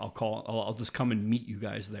guys like, I'll just come and meet you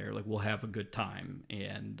guys there. Like, we'll have a good time."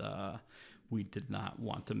 And we did not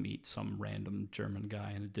want to meet some random German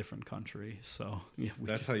guy in a different country. So yeah,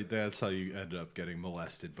 That's how you ended up getting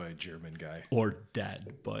molested by a German guy, or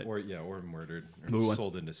dead, but or murdered, or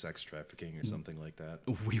sold into sex trafficking or something like that.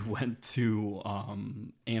 we went to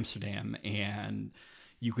Amsterdam, and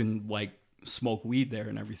you can like smoke weed there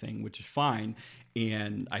and everything, which is fine.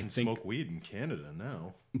 And I think Smoke weed in Canada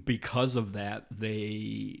now. because of that,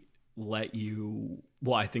 they let you.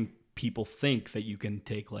 Well, I think people think that you can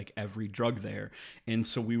take like every drug there, and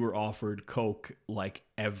so we were offered coke like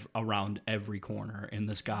around every corner. And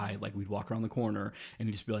this guy, like, we'd walk around the corner and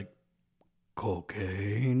he'd just be like,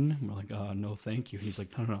 "Cocaine?" And we're like, "No, thank you." And he's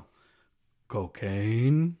like, No,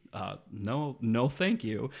 cocaine? No, thank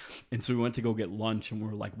you." And so we went to go get lunch, and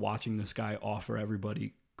we're like watching this guy offer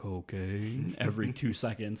everybody cocaine every 2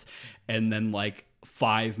 seconds, and then like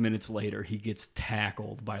 5 minutes later he gets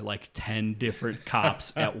tackled by like 10 different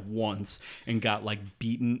cops at once and got like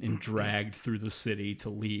beaten and dragged through the city to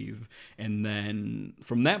leave. And then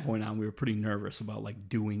from that point on, we were pretty nervous about like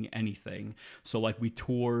doing anything. So like we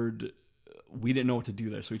didn't know what to do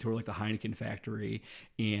there, so we toured like the Heineken factory,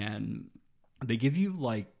 and they give you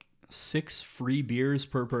like 6 free beers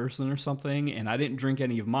per person or something, and I didn't drink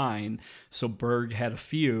any of mine, so Berg had a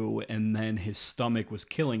few, and then his stomach was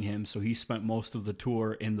killing him, so he spent most of the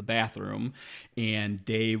tour in the bathroom, and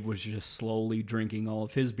Dave was just slowly drinking all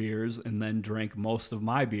of his beers, and then drank most of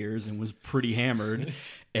my beers and was pretty hammered.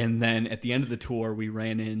 And then at the end of the tour, we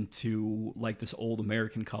ran into like this old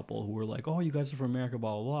American couple who were like, "Oh, you guys are from America,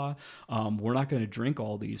 blah, blah, blah. We're not going to drink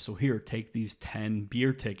all these. So here, take these 10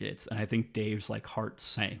 beer tickets." And I think Dave's like heart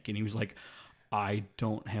sank, and he was like, "I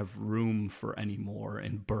don't have room for any more."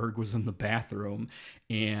 And Berg was in the bathroom,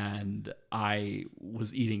 and I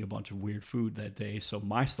was eating a bunch of weird food that day, so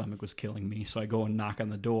my stomach was killing me. So I go and knock on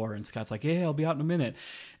the door, and Scott's like, "Hey, I'll be out in a minute."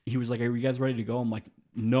 He was like, "Are you guys ready to go?" I'm like,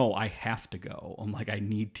 "No, I have to go." I'm like, "I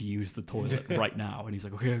need to use the toilet right now." And he's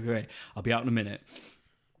like, okay, I'll be out in a minute.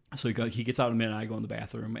 So he gets out in a minute, I go in the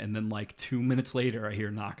bathroom, and then like 2 minutes later, I hear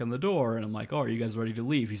a knock on the door, and I'm like, "Oh, are you guys ready to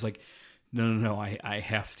leave?" He's like, No, I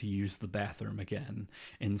have to use the bathroom again."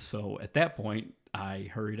 And so at that point, I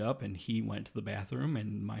hurried up, and he went to the bathroom,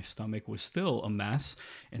 and my stomach was still a mess.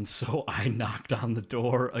 And so I knocked on the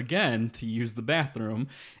door again to use the bathroom,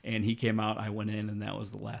 and he came out, I went in, and that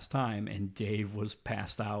was the last time. And Dave was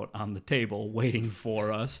passed out on the table waiting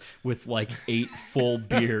for us with like 8 full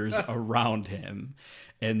beers around him.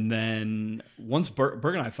 And then once Berg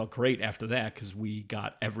and I felt great after that because we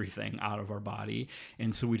got everything out of our body.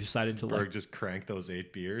 And so we decided to Berg just cranked those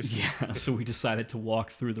 8 beers. Yeah, so we decided to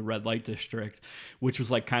walk through the red light district, which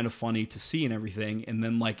was like kind of funny to see and everything. And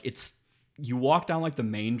then like you walk down like the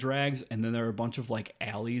main drags, and then there are a bunch of like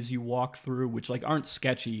alleys you walk through, which like aren't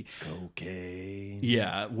sketchy. Cocaine.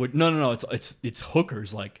 Yeah, no, it's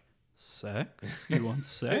hookers like sex? You want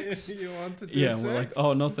sex? You want to do Yeah, sex? we're like,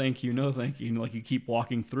 oh, no thank you, no thank you. And like you keep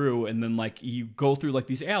walking through, and then like you go through like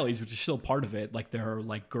these alleys, which is still part of it. Like there are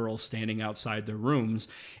like girls standing outside their rooms,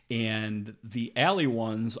 and the alley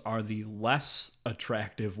ones are the less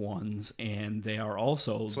attractive ones, and they are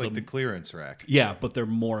also It's like the clearance rack. yeah, but they're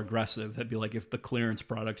more aggressive. That'd be like if the clearance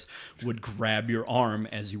products would grab your arm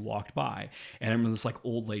as you walked by. And I remember this like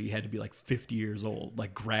old lady had to be like 50 years old,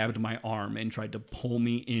 like grabbed my arm and tried to pull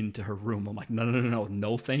me into her room. I'm like,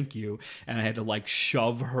 no, thank you. And I had to like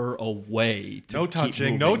shove her away. To No keep touching,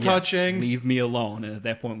 moving. no Yeah, touching. leave me alone. And at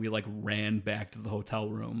that point, we like ran back to the hotel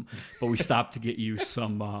room, but we stopped to get you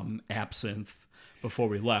some absinthe before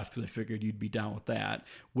we left because I figured you'd be down with that,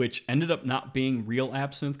 which ended up not being real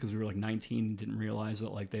absinthe because we were like 19 and didn't realize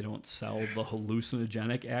that like they don't sell the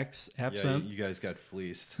hallucinogenic Yeah, absinthe. you guys got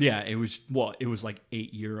fleeced. Yeah, it was like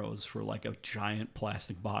 €8 for like a giant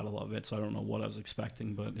plastic bottle of it. So I don't know what I was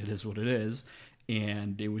expecting, but it is what it is.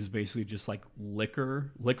 And it was basically just like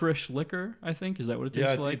licorice liquor, I think. Is that what it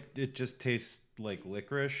tastes Yeah, like? it just tastes like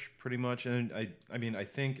licorice pretty much. And I mean, I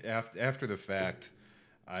think after the fact,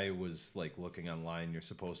 I was like looking online. You're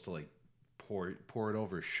supposed to like pour it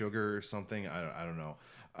over sugar or something. I don't know.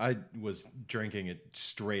 I was drinking it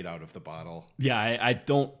straight out of the bottle. Yeah, I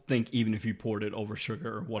don't think even if you poured it over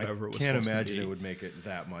sugar or whatever, it was Can't supposed to imagine be. it would make it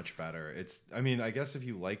that much better. I mean, I guess if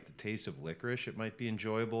you like the taste of licorice, it might be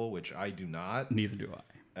enjoyable, which I do not. Neither do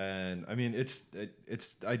I. And I mean,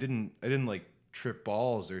 I didn't like trip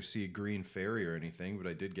balls or see a green fairy or anything, but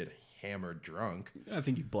I did get hammered drunk. I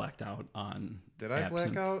think you blacked out on. Did I black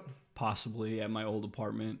absinthe, out? Possibly at my old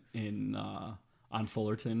apartment in on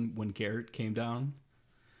Fullerton when Garrett came down.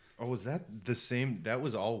 Oh, was that the same? That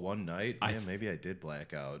was all one night? I- Yeah, maybe I did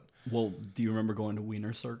black out. Well, do you remember going to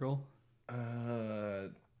Wiener Circle? I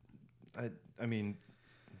mean,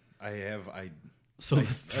 I So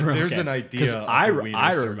there's an idea 'Cause of I the Wiener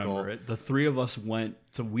I Circle. remember it. The three of us went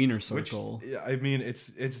to Wiener Which, Circle. yeah, I mean,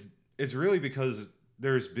 it's really because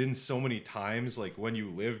there's been so many times, like when you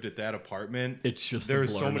lived at that apartment, It's just a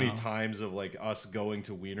there's blur so many now. times of like us going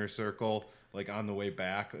to Wiener Circle, like on the way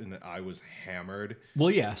back, and I was hammered. Well,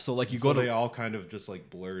 yeah. So like you So go they to, all kind of just like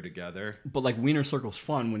blur together. but like Wiener Circle's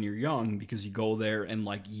fun when you're young because you go there and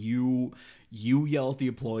like you yell at the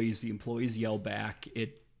employees yell back.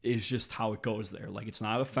 It is just how it goes there. Like it's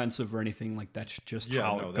not offensive or anything. Like that's just Yeah,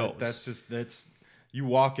 how no, it goes. that's you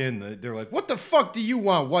walk in, they're like, "What the fuck do you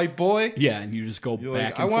want, white boy?" Yeah, and you just go You're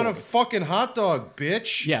back like, "I and want a forth. fucking hot dog,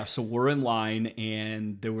 bitch." Yeah, so we're in line,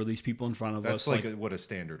 and there were these people in front of That's us. like what a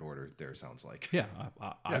standard order there sounds like. yeah,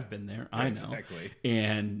 I've been there. I know. Exactly.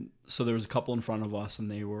 And so there was a couple in front of us, and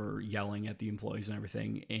they were yelling at the employees and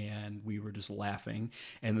everything, and we were just laughing.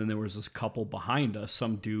 And then there was this couple behind us,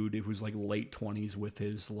 some dude who was like late 20s with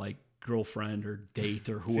his like girlfriend or date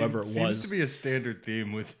or whoever it was. Seems to be a standard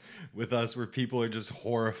theme with us, where people are just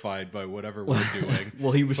horrified by whatever we're doing.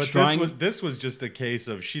 Well, he was but trying. this was just a case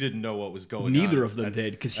of she didn't know what was going on. Neither of them at-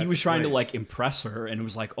 did because he at was the trying to place. like impress her, and it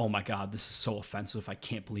was like, oh my god, this is so offensive. I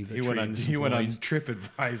can't believe they're He went on. treating He went on employees.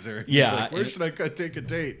 TripAdvisor. Yeah, He's like, where and- should I go take a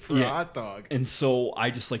date for Yeah. a hot dog? And so I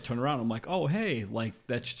just like turn around. I'm like, oh hey, like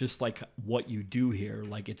that's just like what you do here.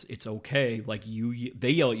 Like it's okay. Like they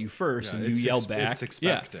yell at you first, Yeah, and you it's yell ex- back. it's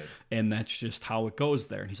expected. Yeah, and that's just how it goes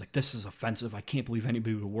there. And he's like, this is offensive. I can't believe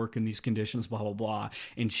anybody would work in these conditions. Blah blah blah.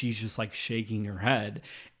 And she's just like shaking her head.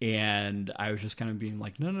 And I was just kind of being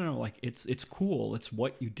like, no, like it's cool. It's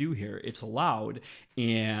what you do here. It's allowed.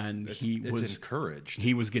 And It's he was encouraged.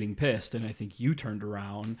 he was getting pissed, and I think you turned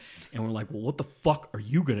around and were like, well, what the fuck are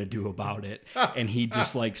you gonna do about it? And he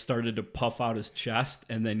just like started to puff out his chest,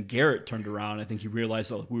 and then Garrett turned around. I think he realized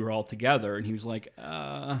that we were all together, and he was like,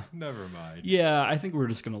 Never mind. yeah, I think we're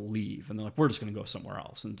just gonna leave. And they're like, we're just gonna go somewhere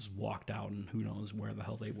else, and just walked out, and who knows where the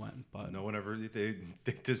hell they went. But No one ever. They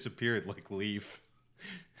disappeared like Leaf.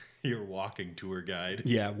 Your walking tour guide.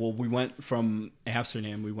 yeah, well, we went from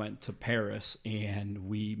Amsterdam, we went to Paris, and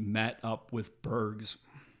we met up with Berg's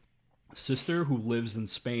sister, who lives in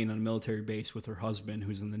Spain on a military base with her husband,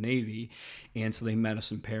 who's in the Navy. And so they met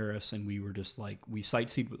us in Paris, and we were just like, we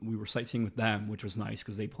were sightseeing with them, which was nice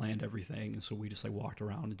because they planned everything. And so we just like walked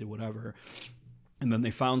around and did whatever. And then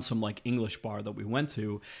they found some like English bar that we went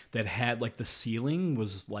to that had like the ceiling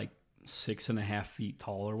was like 6.5 feet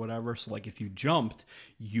tall or whatever. So like if you jumped,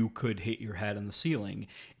 you could hit your head on the ceiling.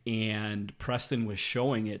 And Preston was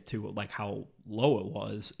showing it to like how low it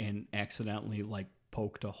was, and accidentally like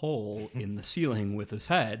poked a hole in the ceiling with his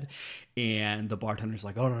head. And the bartender's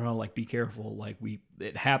like, oh, no, like, be careful. Like,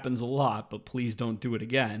 it happens a lot, but please don't do it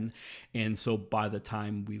again. And so by the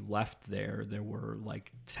time we left there were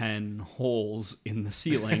like 10 holes in the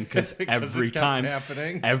ceiling because every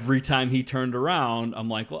time he turned around, I'm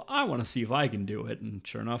like, well, I want to see if I can do it. And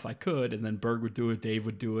sure enough, I could. And then Berg would do it, Dave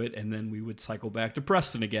would do it, and then we would cycle back to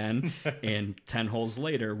Preston again. And 10 holes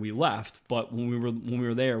later, we left. But when we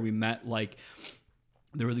were there, we met like,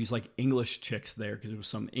 there were these like English chicks there because it was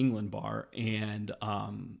some England bar, and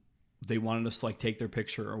they wanted us to like take their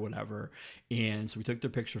picture or whatever. And so we took their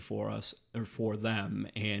picture for them,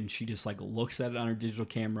 and she just like looks at it on her digital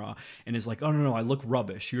camera and is like, oh no, I look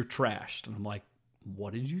rubbish, you're trashed. And I'm like,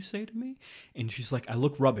 what did you say to me? And she's like, I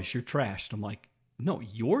look rubbish, you're trashed. I'm like, no,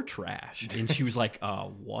 you're trash. And she was like,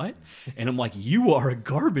 what? And I'm like, you are a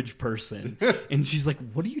garbage person. And she's like,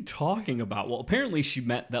 what are you talking about? Well, apparently she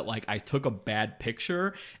meant that like I took a bad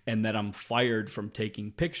picture and that I'm fired from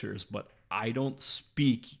taking pictures, but I don't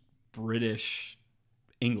speak British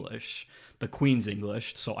English, the Queen's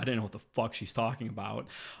English, so I didn't know what the fuck she's talking about.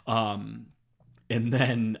 And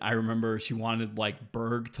then I remember she wanted like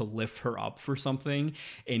Berg to lift her up for something,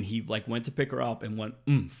 and he like went to pick her up and went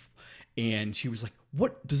oomph. And she was like,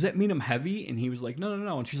 what, does that mean I'm heavy? And he was like, no.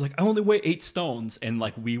 And she's like, I only weigh 8 stones. And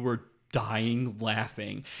like we were dying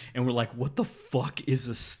laughing, and we're like, what the fuck is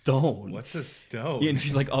a stone? What's a stone? Yeah, and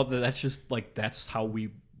she's like, oh, that's just like, that's our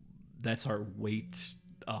weight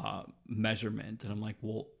measurement. And I'm like,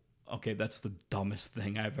 well, okay, that's the dumbest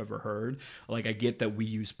thing I've ever heard. Like, I get that we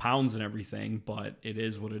use pounds and everything, but it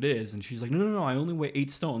is what it is. And she's like, no, I only weigh 8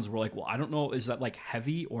 stones. We're like, well, I don't know, is that like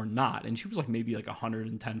heavy or not? And she was like maybe like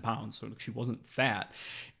 110 pounds, so she wasn't fat.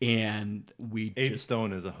 And we 8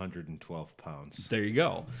 stone is 112 pounds. There you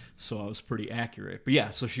go. So I was pretty accurate. But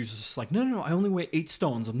yeah, so she was just like, no, I only weigh 8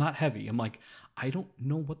 stones. I'm not heavy. I'm like, I don't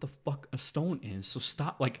know what the fuck a stone is. So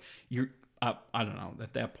stop. Like, I don't know.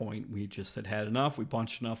 At that point, we just had enough. We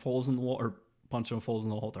punched enough holes in the wall, or punched enough holes in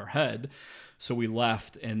the wall with our head. So we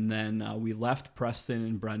left, and then we left Preston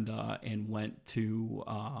and Brenda and went to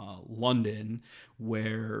London,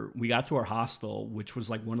 where we got to our hostel, which was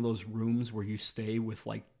like one of those rooms where you stay with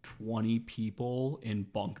like 20 people in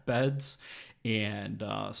bunk beds. And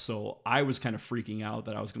so I was kind of freaking out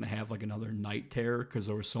that I was going to have like another night terror because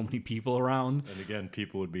there were so many people around. And again,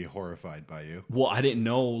 people would be horrified by you. Well, I didn't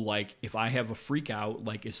know, like, if I have a freak out,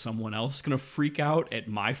 like, is someone else going to freak out at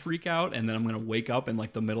my freak out? And then I'm going to wake up in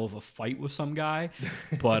like the middle of a fight with some guy.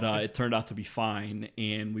 But it turned out to be fine.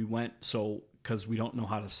 And we went, so because we don't know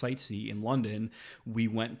how to sightsee in London, we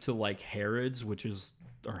went to like Harrods, which is,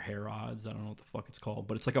 or Harrods, I don't know what the fuck it's called,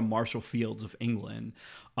 but it's like a Marshall Fields of England.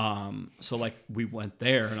 So like we went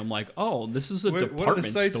there, and I'm like, oh, this is a department store. What are the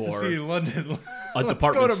sights to see in London? Let's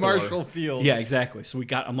go to Marshall Fields. Yeah, exactly. So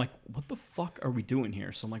I'm like, what the fuck are we doing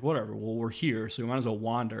here? So I'm like, whatever. Well, we're here, so we might as well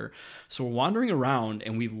wander. So we're wandering around,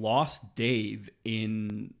 and we lost Dave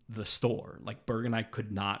in the store. Like, Berg and I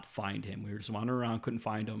could not find him. We were just wandering around, couldn't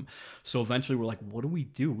find him. So eventually we're like, what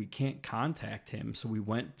do? We can't contact him. So we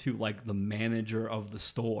went to like the manager of the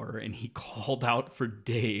store, and he called out for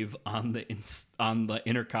Dave on the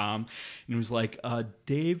intercom, and was like,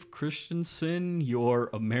 Dave Christensen, your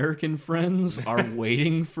American friends are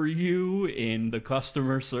waiting for you in the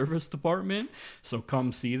customer service department, so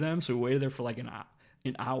come see them. So we waited there for like an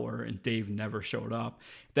hour, and Dave never showed up.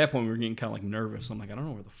 At that point, we were getting kind of like nervous. I'm like, I don't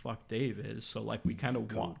know where the fuck Dave is. So like we kind of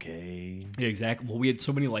cocaine. Yeah, exactly. Well, we had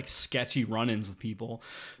so many like sketchy run-ins with people,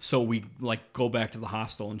 so we like go back to the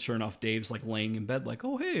hostel, and sure enough, Dave's like laying in bed, like,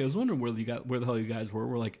 oh hey, I was wondering where the hell you guys were.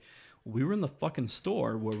 We're like, we were in the fucking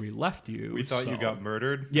store where we left you. We thought you got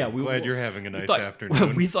murdered. Yeah, I'm glad you're having a nice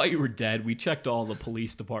afternoon. We thought you were dead. We checked all the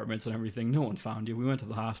police departments and everything. No one found you. We went to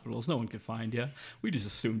the hospitals. No one could find you. We just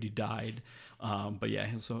assumed you died. But yeah,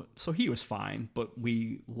 so he was fine. But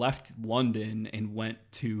we left London and went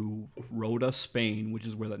to Rota, Spain, which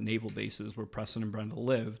is where that naval base is, where Preston and Brenda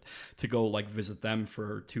lived, to go like visit them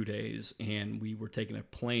for 2 days. And we were taking a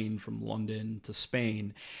plane from London to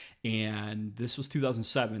Spain. And this was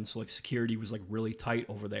 2007, so like security was like really tight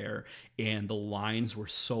over there, and the lines were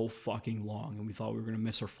so fucking long, and we thought we were gonna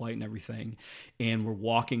miss our flight and everything. And we're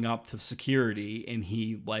walking up to security, and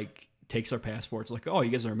he like takes our passports, like, oh,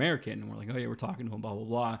 you guys are American. And we're like, oh yeah, we're talking to him, blah blah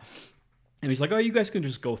blah. And he's like, oh, you guys can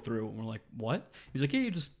just go through. And we're like, what? He's like, yeah,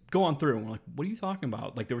 you just go on through. And we're like, what are you talking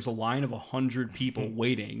about? Like, there was a line of 100 people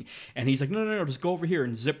waiting, and he's like, no, just go over here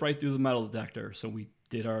and zip right through the metal detector. So we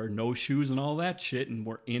did our no shoes and all that shit, and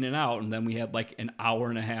we're in and out. And then we had like an hour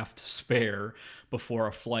and a half to spare before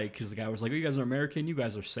our flight, because the guy was like, oh, you guys are American, you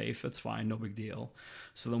guys are safe, that's fine, no big deal.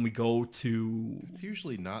 So then we go to... It's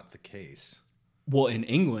usually not the case. Well, in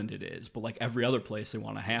England it is, but like every other place they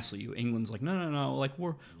want to hassle you. England's like, no, no, no, like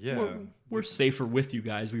we're safer with you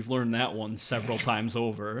guys. We've learned that one several times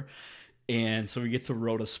over. And so we get to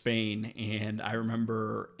Rota, Spain, and I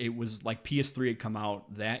remember it was like PS3 had come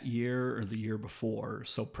out that year or the year before,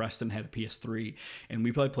 so Preston had a PS3, and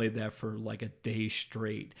we probably played that for like a day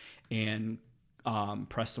straight. And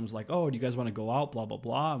Preston was like, "Oh, do you guys want to go out?" Blah blah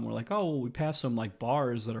blah, and we're like, "Oh, well, we passed some like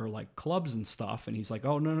bars that are like clubs and stuff," and he's like,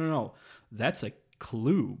 "Oh no no no, that's a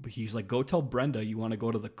club." He's like, "Go tell Brenda you want to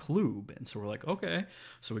go to the club." And so we're like, "Okay."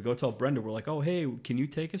 So we go tell Brenda, we're like, "Oh hey, can you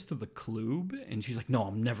take us to the club?" And she's like, "No,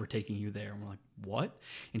 I'm never taking you there." And we're like, "What?"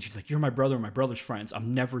 And she's like, "You're my brother and my brother's friends.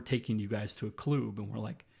 I'm never taking you guys to a club." And we're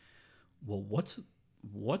like, "Well, what's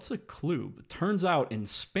a club?" It turns out in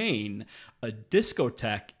Spain, a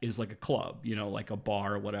discotheque is like a club, like a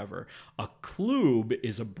bar or whatever. A club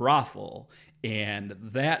is a brothel. And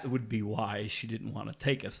that would be why she didn't want to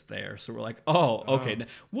take us there. So we're like, oh, okay,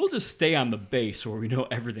 we'll just stay on the base where we know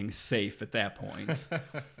everything's safe at that point.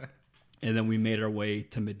 And then we made our way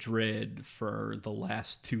to Madrid for the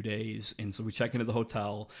last 2 days. And so we checked into the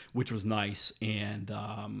hotel, which was nice. And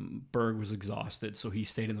Berg was exhausted, so he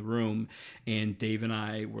stayed in the room. And Dave and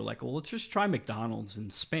I were like, well, let's just try McDonald's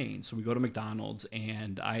in Spain. So we go to McDonald's,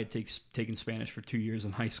 and I had taken Spanish for 2 years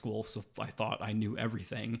in high school, so I thought I knew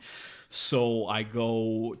everything. So I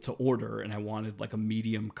go to order, and I wanted like a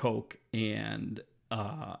medium Coke, and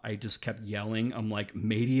I just kept yelling. I'm like,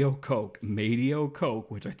 Medio Coke,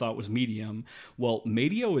 which I thought was medium. Well,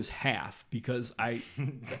 Medio is half because I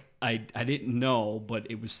didn't know, but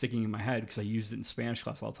it was sticking in my head because I used it in Spanish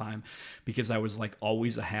class all the time because I was like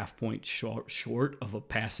always a half point short of a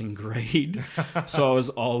passing grade. So I was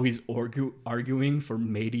always arguing for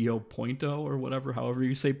Medio Pointo or whatever, however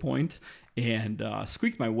you say point. And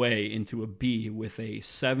squeaked my way into a B with a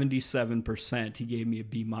 77%. He gave me a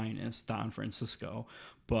B minus, Don Francisco,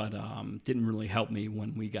 but didn't really help me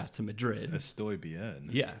when we got to Madrid. Estoy bien.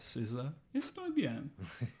 Yes, estoy bien.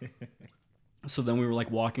 So then we were like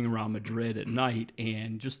walking around Madrid at night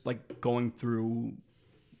and just like going through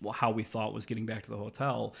how we thought was getting back to the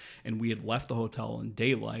hotel, and we had left the hotel in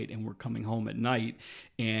daylight and we're coming home at night,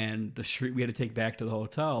 and the street we had to take back to the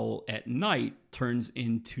hotel at night turns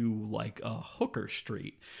into like a hooker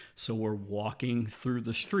street. So we're walking through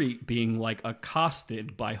the street being like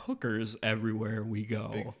accosted by hookers everywhere we go.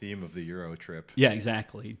 Big theme of the Euro trip. Yeah,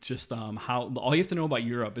 exactly. Just how all you have to know about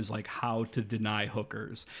Europe is like how to deny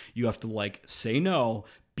hookers. You have to like say no,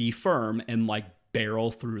 be firm, and like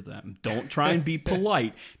barrel through them. Don't try and be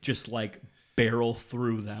polite. Just like barrel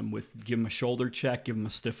through them give them a shoulder check, give them a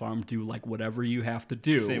stiff arm, do like whatever you have to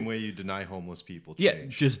do. Same way you deny homeless people change. Yeah,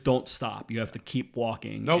 just don't stop. You have to keep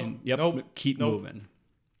walking. Nope. Keep moving.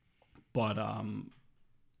 But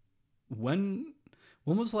when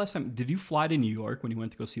was the last time? Did you fly to New York when you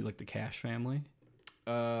went to go see like the Cash family?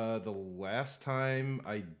 The last time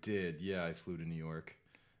I did, yeah, I flew to New York.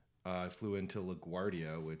 I flew into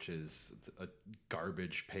LaGuardia, which is a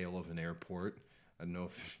garbage pail of an airport. I don't know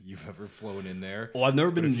if you've ever flown in there. Well, I've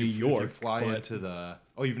never been to New If York. you fly into the...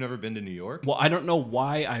 Oh, you've never been to New York? Well, I don't know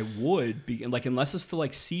why I would be like, unless it's to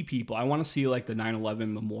like see people. I want to see like the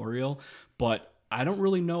 9/11 memorial, but I don't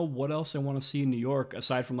really know what else I want to see in New York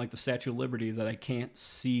aside from like the Statue of Liberty that I can't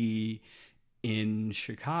see in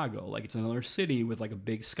Chicago. Like it's another city with like a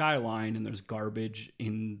big skyline and there's garbage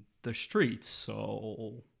in the streets.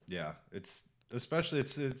 So yeah, it's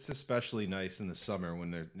especially nice in the summer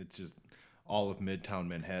when it's just all of Midtown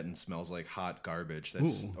Manhattan smells like hot garbage.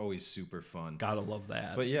 That's always super fun. Gotta love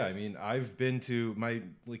that. But yeah, I mean, I've been to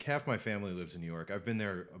half my family lives in New York. I've been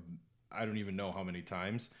there, I don't even know how many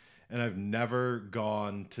times, and I've never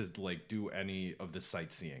gone to like do any of the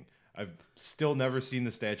sightseeing. I've still never seen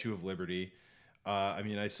the Statue of Liberty. I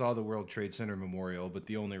mean, I saw the World Trade Center Memorial, but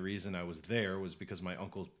the only reason I was there was because my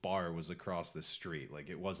uncle's bar was across the street. Like,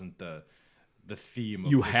 it wasn't the theme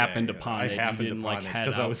of you the happened day. upon I it. happened you didn't, upon like, it head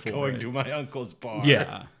because I out was for going it. to my uncle's bar.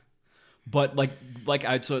 Yeah. But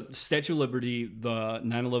so Statue of Liberty, the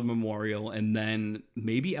 9/11 Memorial, and then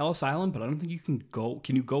maybe Ellis Island, but I don't think you can go.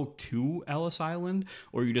 Can you go to Ellis Island,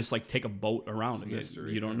 or you just like take a boat around it?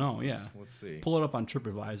 Mystery, You don't know. Yeah. Let's see. Pull it up on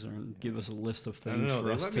TripAdvisor and give us a list of things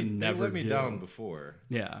for us to never They let me do. down before.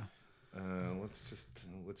 Yeah. Let's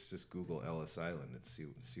just Google Ellis Island and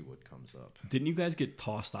see what comes up. Didn't you guys get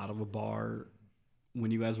tossed out of a bar when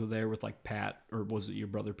you guys were there with like Pat, or was it your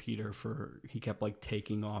brother Peter? He kept like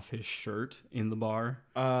taking off his shirt in the bar.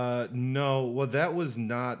 No. Well, that was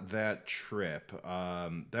not that trip.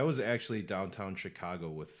 That was actually downtown Chicago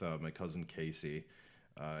with my cousin Casey.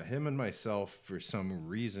 Him and myself, for some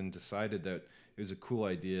reason, decided that it was a cool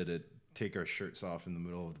idea to take our shirts off in the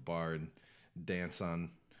middle of the bar and dance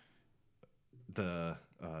on the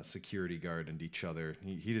security guard and each other.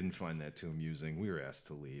 He didn't find that too amusing. We were asked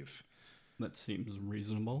to leave. That seems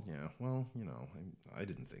reasonable. Yeah, well, I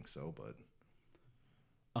didn't think so, but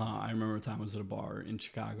I remember a time I was at a bar in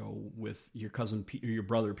Chicago with your cousin, your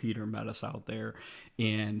brother Peter met us out there,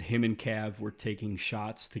 and him and Cav were taking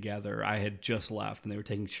shots together. I had just left, and they were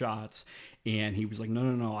taking shots, and he was like,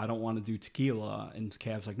 no, I don't want to do tequila. And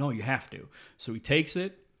Cav's like, no, you have to. So he takes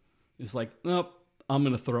it. It's like, nope, I'm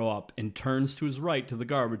going to throw up, and turns to his right to the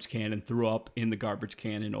garbage can and threw up in the garbage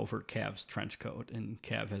can and over Cav's trench coat. And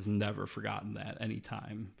Cav has never forgotten that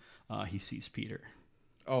anytime he sees Peter.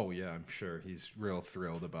 oh yeah, I'm sure he's real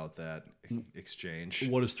thrilled about that exchange.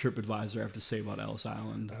 What does TripAdvisor have to say about Ellis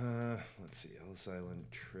Island? Let's see, Ellis Island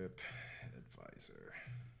Trip Advisor.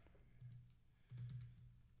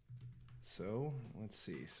 So let's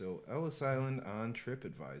see. So Ellis Island on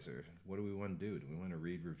TripAdvisor. What do we want to do? Do we want to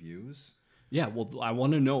read reviews? Yeah, well, I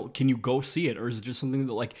want to know, can you go see it? Or is it just something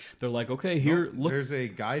that, like, they're like, okay, here, look. There's a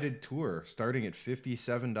guided tour starting at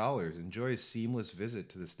 $57. Enjoy a seamless visit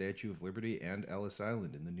to the Statue of Liberty and Ellis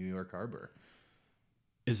Island in the New York Harbor.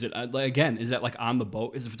 Is it, again, is that, like, on the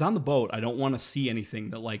boat? If it's on the boat, I don't want to see anything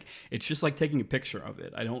that, like, it's just like taking a picture of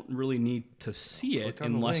it. I don't really need to see it Click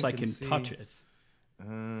on the unless link I and can see. touch it.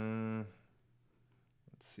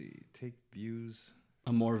 Let's see. Take views.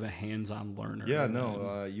 I'm more of a hands-on learner. Yeah, than-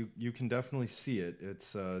 no, you can definitely see it.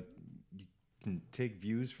 It's you can take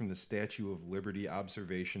views from the Statue of Liberty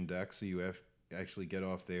observation deck, so you have actually get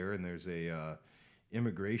off there, and there's a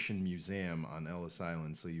immigration museum on Ellis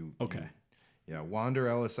Island. So Okay. Wander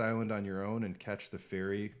Ellis Island on your own and catch the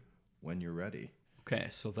ferry when you're ready. Okay,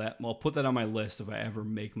 so I'll put that on my list if I ever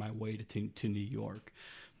make my way to New York.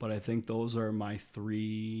 But I think those are my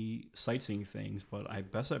 3 sightseeing things. But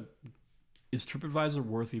is TripAdvisor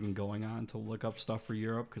worth even going on to look up stuff for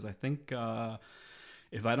Europe? Because I think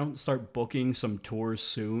if I don't start booking some tours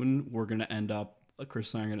soon, we're gonna end up.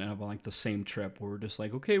 Chris and I are gonna end up on like the same trip where we're just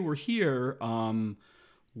like, okay, we're here.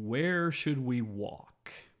 Where should we walk?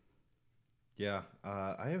 Yeah,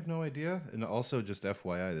 I have no idea. And also, just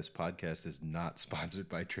FYI, this podcast is not sponsored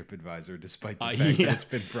by TripAdvisor, despite the fact yeah. that it's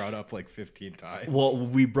been brought up like 15 times. Well,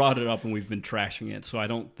 we brought it up and we've been trashing it, so I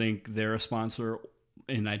don't think they're a sponsor.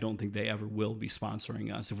 And I don't think they ever will be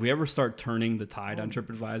sponsoring us. If we ever start turning the tide on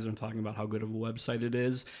TripAdvisor and talking about how good of a website it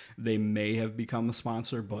is, they may have become a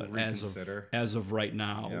sponsor. But as of right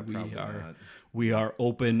now, Yeah, probably not. we are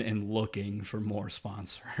open and looking for more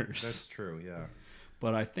sponsors. That's true, yeah.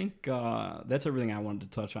 But I think that's everything I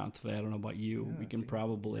wanted to touch on today. I don't know about you. Yeah, we can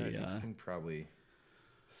probably. I think we can probably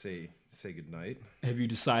say goodnight. Have you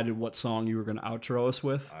decided what song you were going to outro us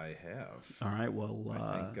with? I have. All right. Well,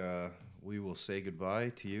 I think we will say goodbye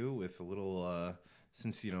to you with a little,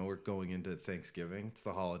 since, we're going into Thanksgiving. It's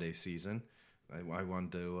the holiday season. I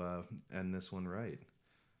wanted to end this one right.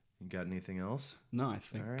 You got anything else? no, I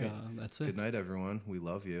think All right. that's it. Good night, everyone. We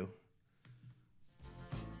love you.